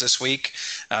Cheffers this week.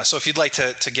 So if you'd like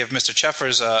to give Mr.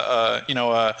 Cheffers a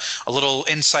little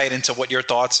insight into what your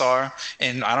thoughts are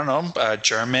in, I don't know,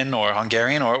 German or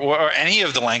Hungarian or any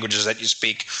of the languages that you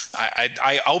speak,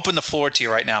 I open the floor to you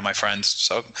right now, my friends.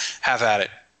 So have at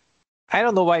it. I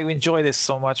don't know why you enjoy this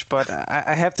so much, but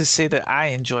I have to say that I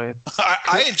enjoy it.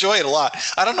 I enjoy it a lot.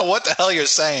 I don't know what the hell you're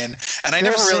saying, and I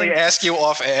never really ask you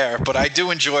off air, but I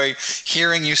do enjoy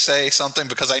hearing you say something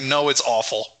because I know it's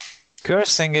awful.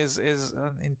 Cursing is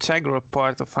an integral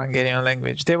part of Hungarian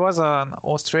language. There was an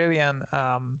Australian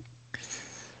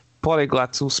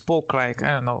polyglot who spoke like,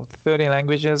 I don't know, 30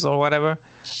 languages or whatever,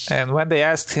 and when they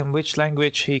asked him which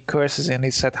language he curses in, he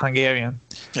said Hungarian.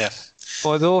 Yeah.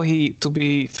 Although to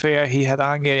be fair, he had a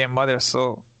Hungarian mother,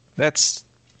 so that's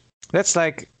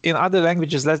like in other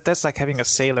languages that's like having a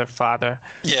sailor father.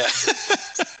 Yeah.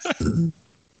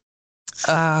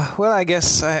 Well, I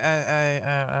guess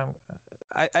I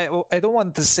don't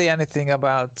want to say anything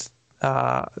about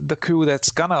the crew that's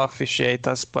gonna officiate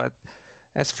us, but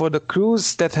as for the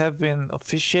crews that have been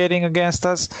officiating against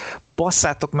us,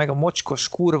 basszátok meg a mocskos,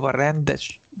 kurva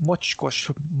rendes, mocskos,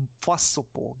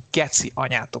 faszopó, geci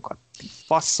anyátokat.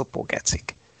 Faszopó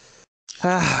gecik.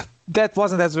 That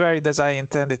wasn't as varied as I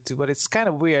intended to, but it's kind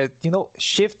of weird.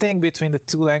 Shifting between the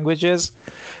two languages,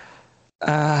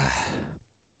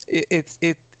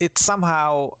 it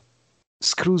somehow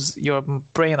screws your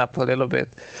brain up a little bit.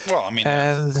 Well, I mean...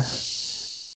 And...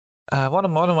 one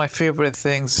of my favorite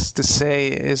things to say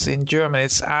is in German,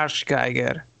 it's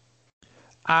Arschgeiger.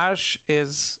 Arsch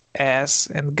is ass,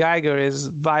 and Geiger is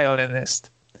violinist.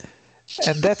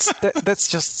 And that's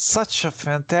just such a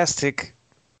fantastic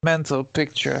mental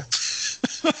picture.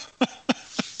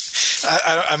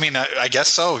 I guess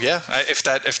so. Yeah. I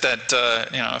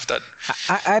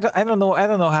don't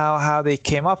know how they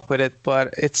came up with it,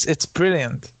 but it's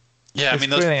brilliant. Yeah,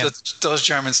 those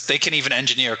Germans, they can even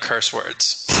engineer curse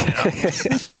words.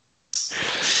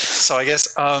 So I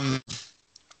guess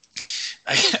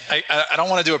I don't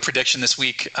want to do a prediction this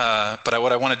week, but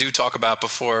what I want to talk about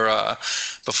before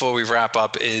we wrap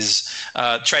up is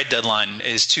trade deadline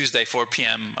is Tuesday 4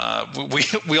 p.m.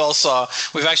 We all saw,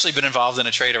 we've actually been involved in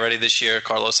a trade already this year,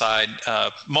 Carlos Hyde,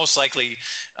 most likely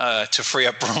to free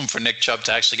up room for Nick Chubb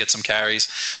to actually get some carries,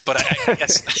 but I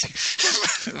guess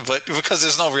but because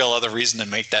there's no real other reason to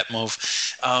make that move.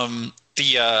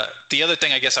 The other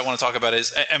thing I guess I want to talk about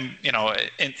is,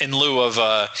 in lieu of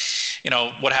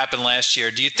what happened last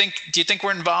year, do you think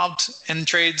we're involved in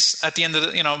trades at the end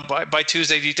of by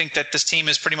Tuesday? Do you think that this team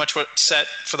is pretty much set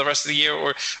for the rest of the year,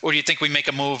 or do you think we make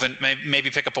a move and maybe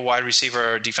pick up a wide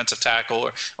receiver or a defensive tackle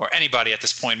or anybody at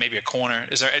this point, maybe a corner?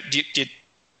 Is there? Do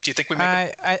you think we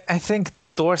make? I think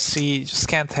Dorsey just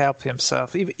can't help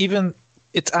himself. Even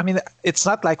it's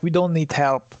not like we don't need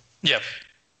help. Yeah,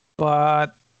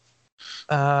 but.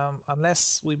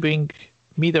 Unless we bring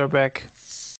Meter back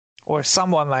or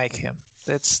someone like him,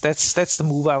 that's the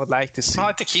move I would like to see. Well,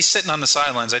 I think he's sitting on the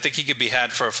sidelines. I think he could be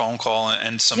had for a phone call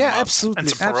and some absolutely, and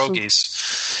some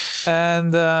pierogies.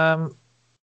 And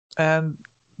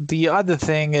the other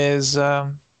thing is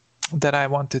that I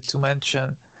wanted to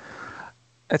mention.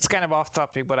 It's kind of off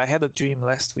topic, but I had a dream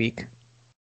last week.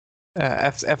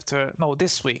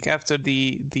 This week after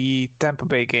the Tampa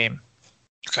Bay game.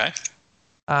 Okay.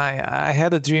 I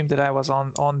had a dream that I was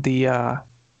on the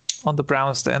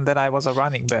Browns and that I was a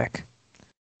running back.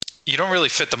 You don't really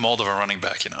fit the mold of a running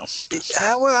back,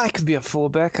 Well, I could be a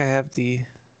fullback. I have the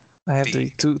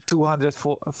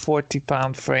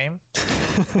 240-pound frame.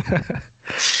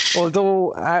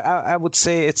 Although I would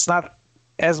say it's not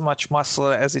as much muscle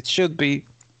as it should be,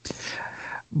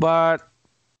 but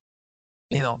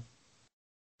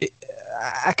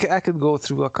I could go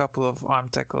through a couple of arm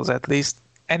tackles at least.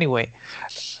 Anyway,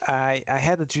 I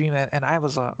had a dream and I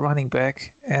was a running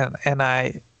back and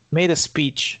I made a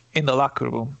speech in the locker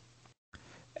room.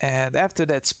 And after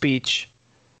that speech,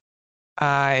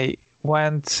 I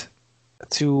went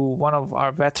to one of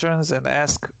our veterans and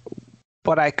asked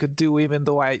what I could do even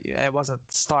though I wasn't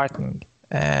starting.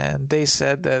 And they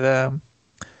said that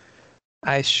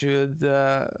I should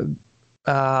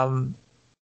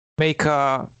make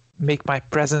my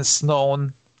presence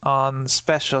known on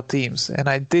special teams, and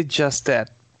I did just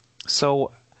that.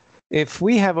 So if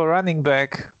we have a running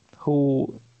back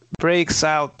who breaks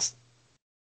out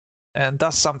and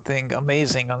does something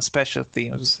amazing on special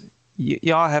teams,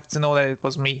 y'all have to know that it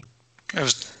was me. It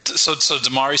was so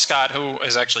Damari Scott, who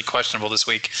is actually questionable this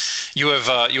week. You have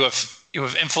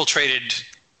infiltrated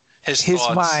his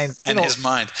thoughts mind and his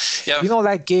mind. Yeah,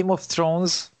 like Game of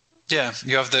Thrones. Yeah,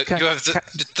 you have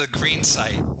the green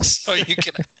sight, so you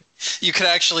could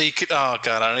actually. Oh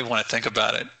God, I don't even want to think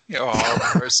about it. You're a horrible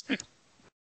person.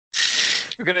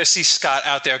 You're going to see Scott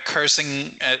out there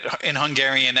cursing in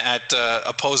Hungarian at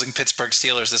opposing Pittsburgh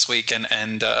Steelers this week, and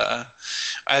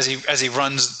as he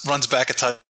runs back a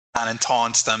touchdown and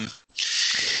taunts them.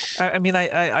 I mean,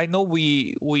 I know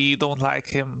we don't like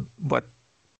him, but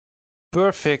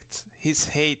perfect his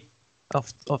hate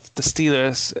of the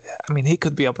Steelers. I mean, he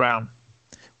could be a Brown.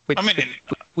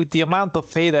 With the amount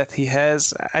of hate that he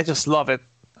has, I just love it.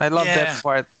 I love that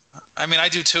part. I mean, I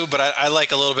do too, but I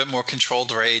like a little bit more controlled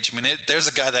rage. I mean, there's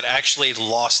a guy that actually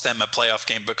lost them a playoff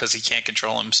game because he can't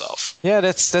control himself. Yeah,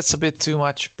 that's a bit too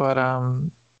much, but I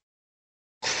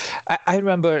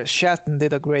remember Shelton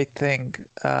did a great thing.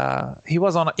 He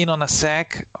was in on a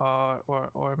sack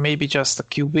or maybe just a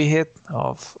QB hit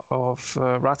of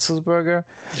Roethlisberger.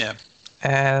 Yeah.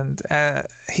 And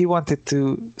he wanted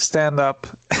to stand up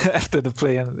after the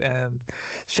play, and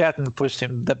Shelton pushed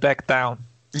him back down.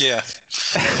 Yeah.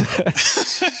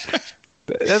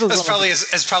 That's probably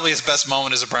his best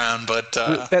moment as a Brown, but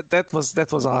that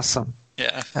was awesome.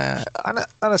 Yeah.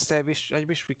 Honestly, I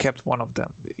wish we kept one of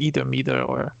them, either Meter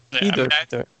or either.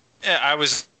 Yeah, I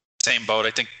was the same boat.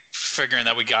 I think figuring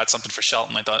that we got something for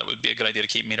Shelton, I thought it would be a good idea to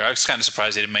keep Meter. I was kind of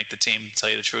surprised he didn't make the team, to tell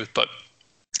you the truth, but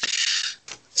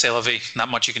c'est la vie. Not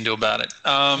much you can do about it.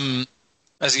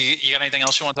 You got anything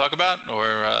else you want to talk about,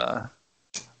 or?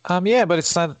 Yeah, but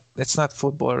it's not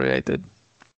football related.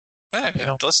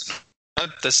 Yeah, listen.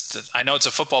 I know it's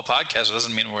a football podcast. It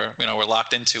doesn't mean we're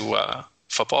locked into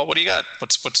football. What do you got?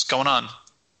 What's going on?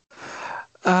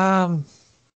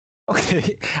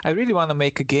 Okay, I really want to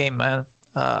make a game, man.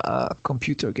 A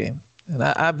computer game, and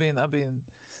I've been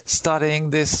studying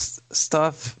this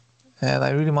stuff, and I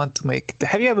really want to make.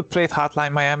 Have you ever played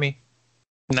Hotline Miami?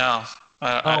 No.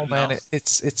 Man,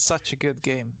 it's such a good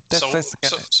game. So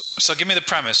give me the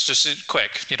premise, just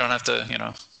quick. You don't have to,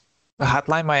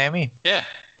 Hotline Miami. Yeah.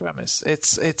 Premise.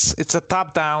 It's a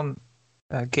top-down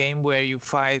game where you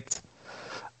fight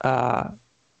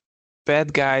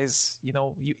bad guys.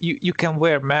 You can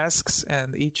wear masks,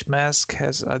 and each mask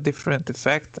has a different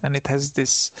effect, and it has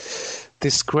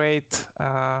this great,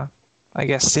 I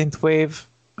guess, synthwave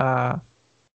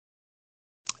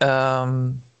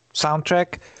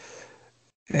soundtrack.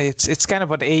 It's kind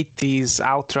of an 80s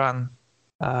outrun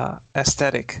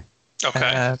aesthetic.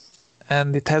 Okay.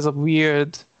 And it has a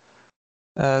weird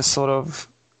sort of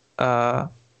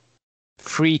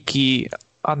freaky,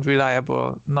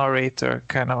 unreliable narrator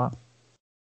kind of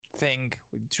thing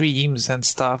with dreams and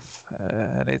stuff.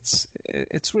 And it's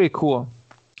really cool.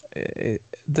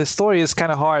 The story is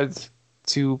kind of hard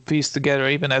to piece together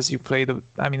even as you play there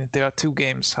are two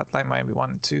games, Hotline Miami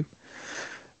 1 and 2.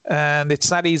 And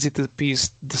it's not easy to piece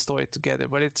the story together,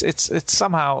 but it's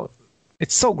somehow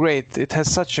it's so great. It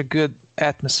has such a good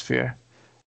atmosphere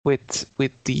with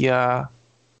the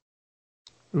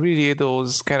really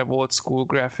those kind of old school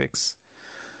graphics,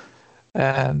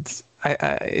 and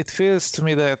it feels to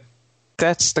me that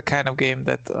that's the kind of game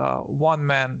that a one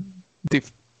man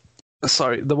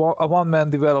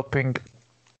developing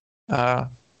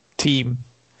team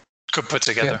could put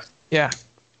together. Yeah.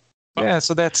 Yeah,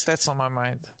 so that's on my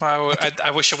mind. Well,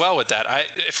 I wish you well with that.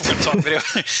 If we're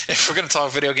going to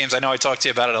talk video games, I know I talked to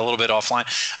you about it a little bit offline.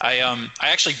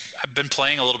 I've been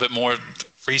playing a little bit more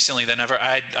recently than ever.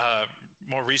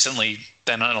 More recently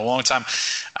than in a long time.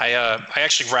 I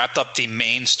actually wrapped up the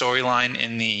main storyline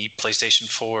in the PlayStation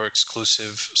 4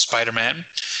 exclusive Spider-Man,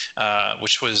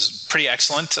 which was pretty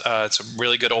excellent. It's a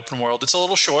really good open world. It's a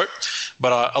little short,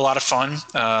 but a lot of fun.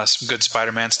 Some good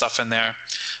Spider-Man stuff in there.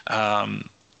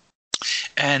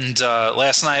 And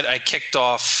last night I kicked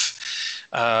off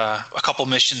a couple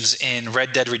missions in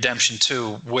Red Dead Redemption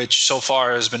 2, which so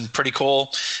far has been pretty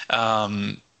cool.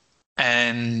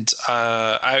 And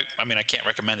I can't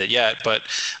recommend it yet, but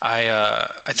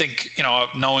I think,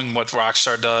 knowing what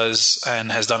Rockstar does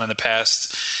and has done in the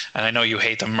past, and I know you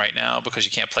hate them right now because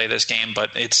you can't play this game, but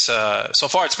it's so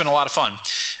far it's been a lot of fun.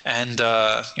 And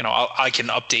I can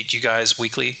update you guys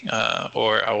weekly,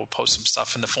 or I will post some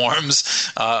stuff in the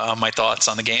forums on my thoughts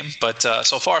on the game. But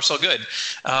so far so good.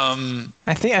 I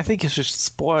think you should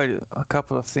spoil a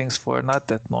couple of things for Not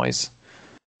That Noise,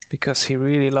 because he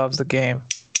really loves the game.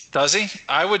 Does he?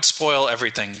 I would spoil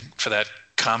everything for that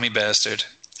commie bastard.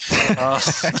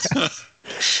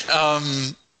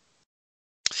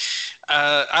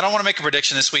 I don't want to make a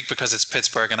prediction this week because it's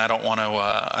Pittsburgh, and I don't want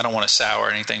to sour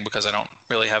anything because I don't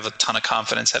really have a ton of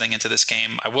confidence heading into this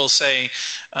game. I will say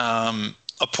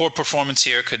a poor performance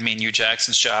here could mean Hugh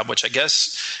Jackson's job, which I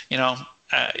guess, you got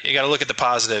to look at the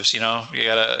positives. You got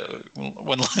to,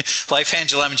 when life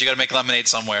hands you lemons, you got to make lemonade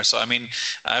somewhere. So I mean,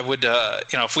 I would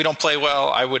if we don't play well,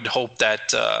 I would hope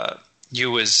that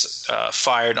Hugh is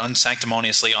fired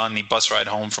unsanctimoniously on the bus ride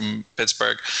home from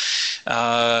Pittsburgh.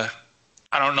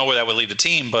 I don't know where that would leave the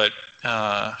team, but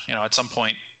at some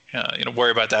point,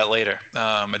 worry about that later.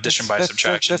 Addition by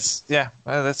subtraction.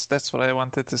 That's what I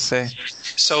wanted to say.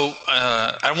 So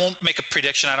I won't make a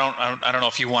prediction. I don't know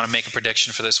if you want to make a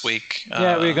prediction for this week.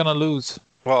 We're gonna lose.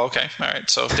 Well, okay, all right.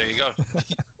 So there you go.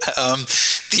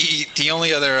 The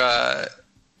only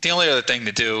other thing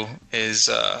to do is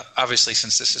obviously,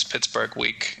 since this is Pittsburgh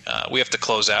week, we have to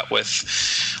close out with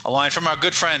a line from our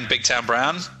good friend Big Town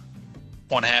Brown,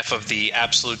 one half of the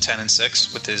Absolute 10 and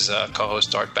 6 with his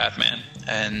co-host Art Batman.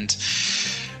 And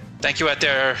thank you out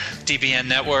there, DBN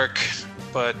Network,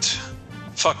 but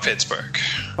fuck Pittsburgh.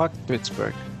 Fuck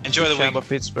Pittsburgh. Enjoy the week.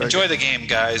 Pittsburgh. Enjoy the game,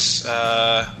 guys.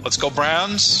 Let's go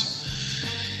Browns.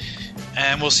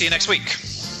 And we'll see you next week.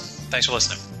 Thanks for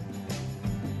listening.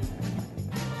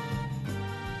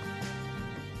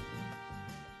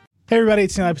 Hey everybody,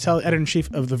 it's Neil Patel,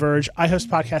 editor-in-chief of The Verge. I host a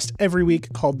podcast every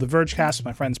week called The Vergecast with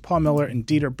my friends Paul Miller and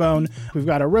Dieter Bohn. We've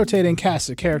got a rotating cast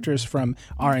of characters from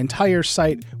our entire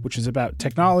site, which is about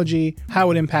technology, how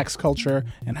it impacts culture,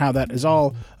 and how that is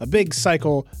all a big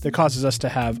cycle that causes us to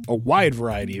have a wide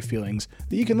variety of feelings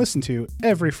that you can listen to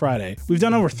every Friday. We've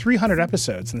done over 300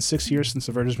 episodes in the 6 years since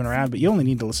The Verge has been around, but you only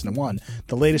need to listen to one,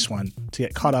 the latest one, to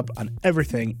get caught up on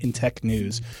everything in tech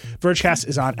news. Vergecast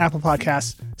is on Apple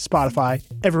Podcasts, Spotify,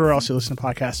 everywhere else you listen to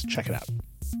podcasts. Check it out.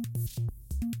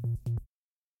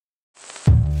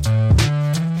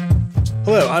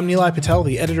 Hello, I'm Nilay Patel,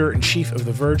 the editor-in-chief of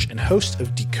The Verge and host of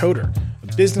Decoder,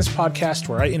 a business podcast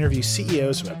where I interview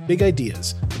CEOs about big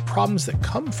ideas, the problems that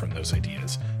come from those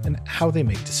ideas, and how they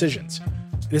make decisions.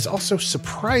 It is also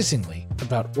surprisingly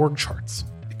about org charts.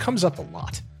 It comes up a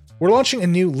lot. We're launching a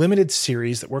new limited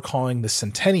series that we're calling the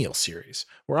Centennial Series,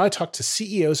 where I talk to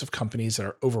CEOs of companies that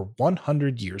are over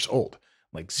 100 years old,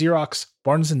 like Xerox,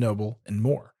 Barnes & Noble, and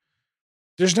more.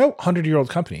 There's no 100-year-old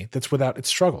company that's without its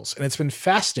struggles, and it's been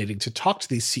fascinating to talk to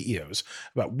these CEOs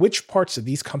about which parts of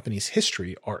these companies'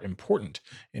 history are important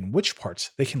and which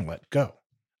parts they can let go.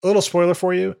 A little spoiler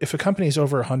for you, if a company is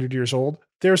over 100 years old,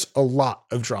 there's a lot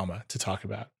of drama to talk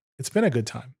about. It's been a good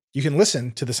time. You can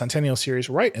listen to the Centennial Series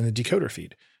right in the Decoder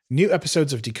feed. New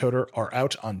episodes of Decoder are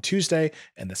out on Tuesday,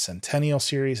 and the Centennial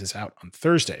Series is out on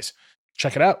Thursdays.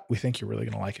 Check it out. We think you're really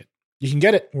going to like it. You can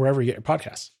get it wherever you get your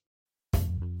podcasts.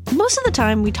 Most of the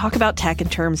time, we talk about tech in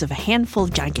terms of a handful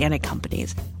of gigantic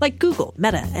companies, like Google,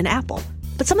 Meta, and Apple.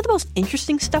 But some of the most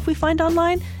interesting stuff we find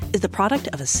online is the product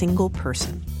of a single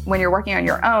person. When you're working on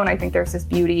your own, I think there's this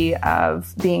beauty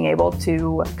of being able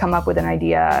to come up with an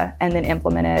idea and then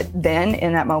implement it then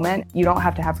in that moment. You don't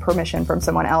have to have permission from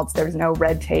someone else. There's no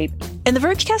red tape. In the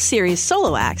Vergecast series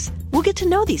Solo Acts, we'll get to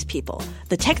know these people,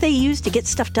 the tech they use to get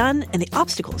stuff done, and the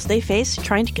obstacles they face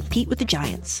trying to compete with the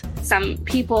giants. Some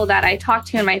people that I talk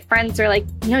to and my friends are like,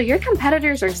 your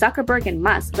competitors are Zuckerberg and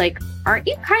Musk. Like, aren't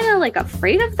you kind of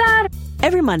afraid of that?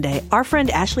 Every Monday, our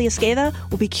friend Ashley Esqueda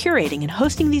will be curating and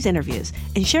hosting these interviews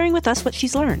and sharing with us what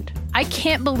she's learned. I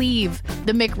can't believe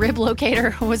the McRib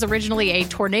locator was originally a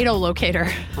tornado locator.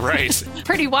 Right.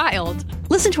 Pretty wild.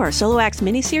 Listen to our Solo Acts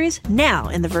miniseries now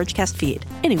in the Vergecast feed,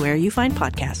 anywhere you find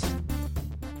podcasts.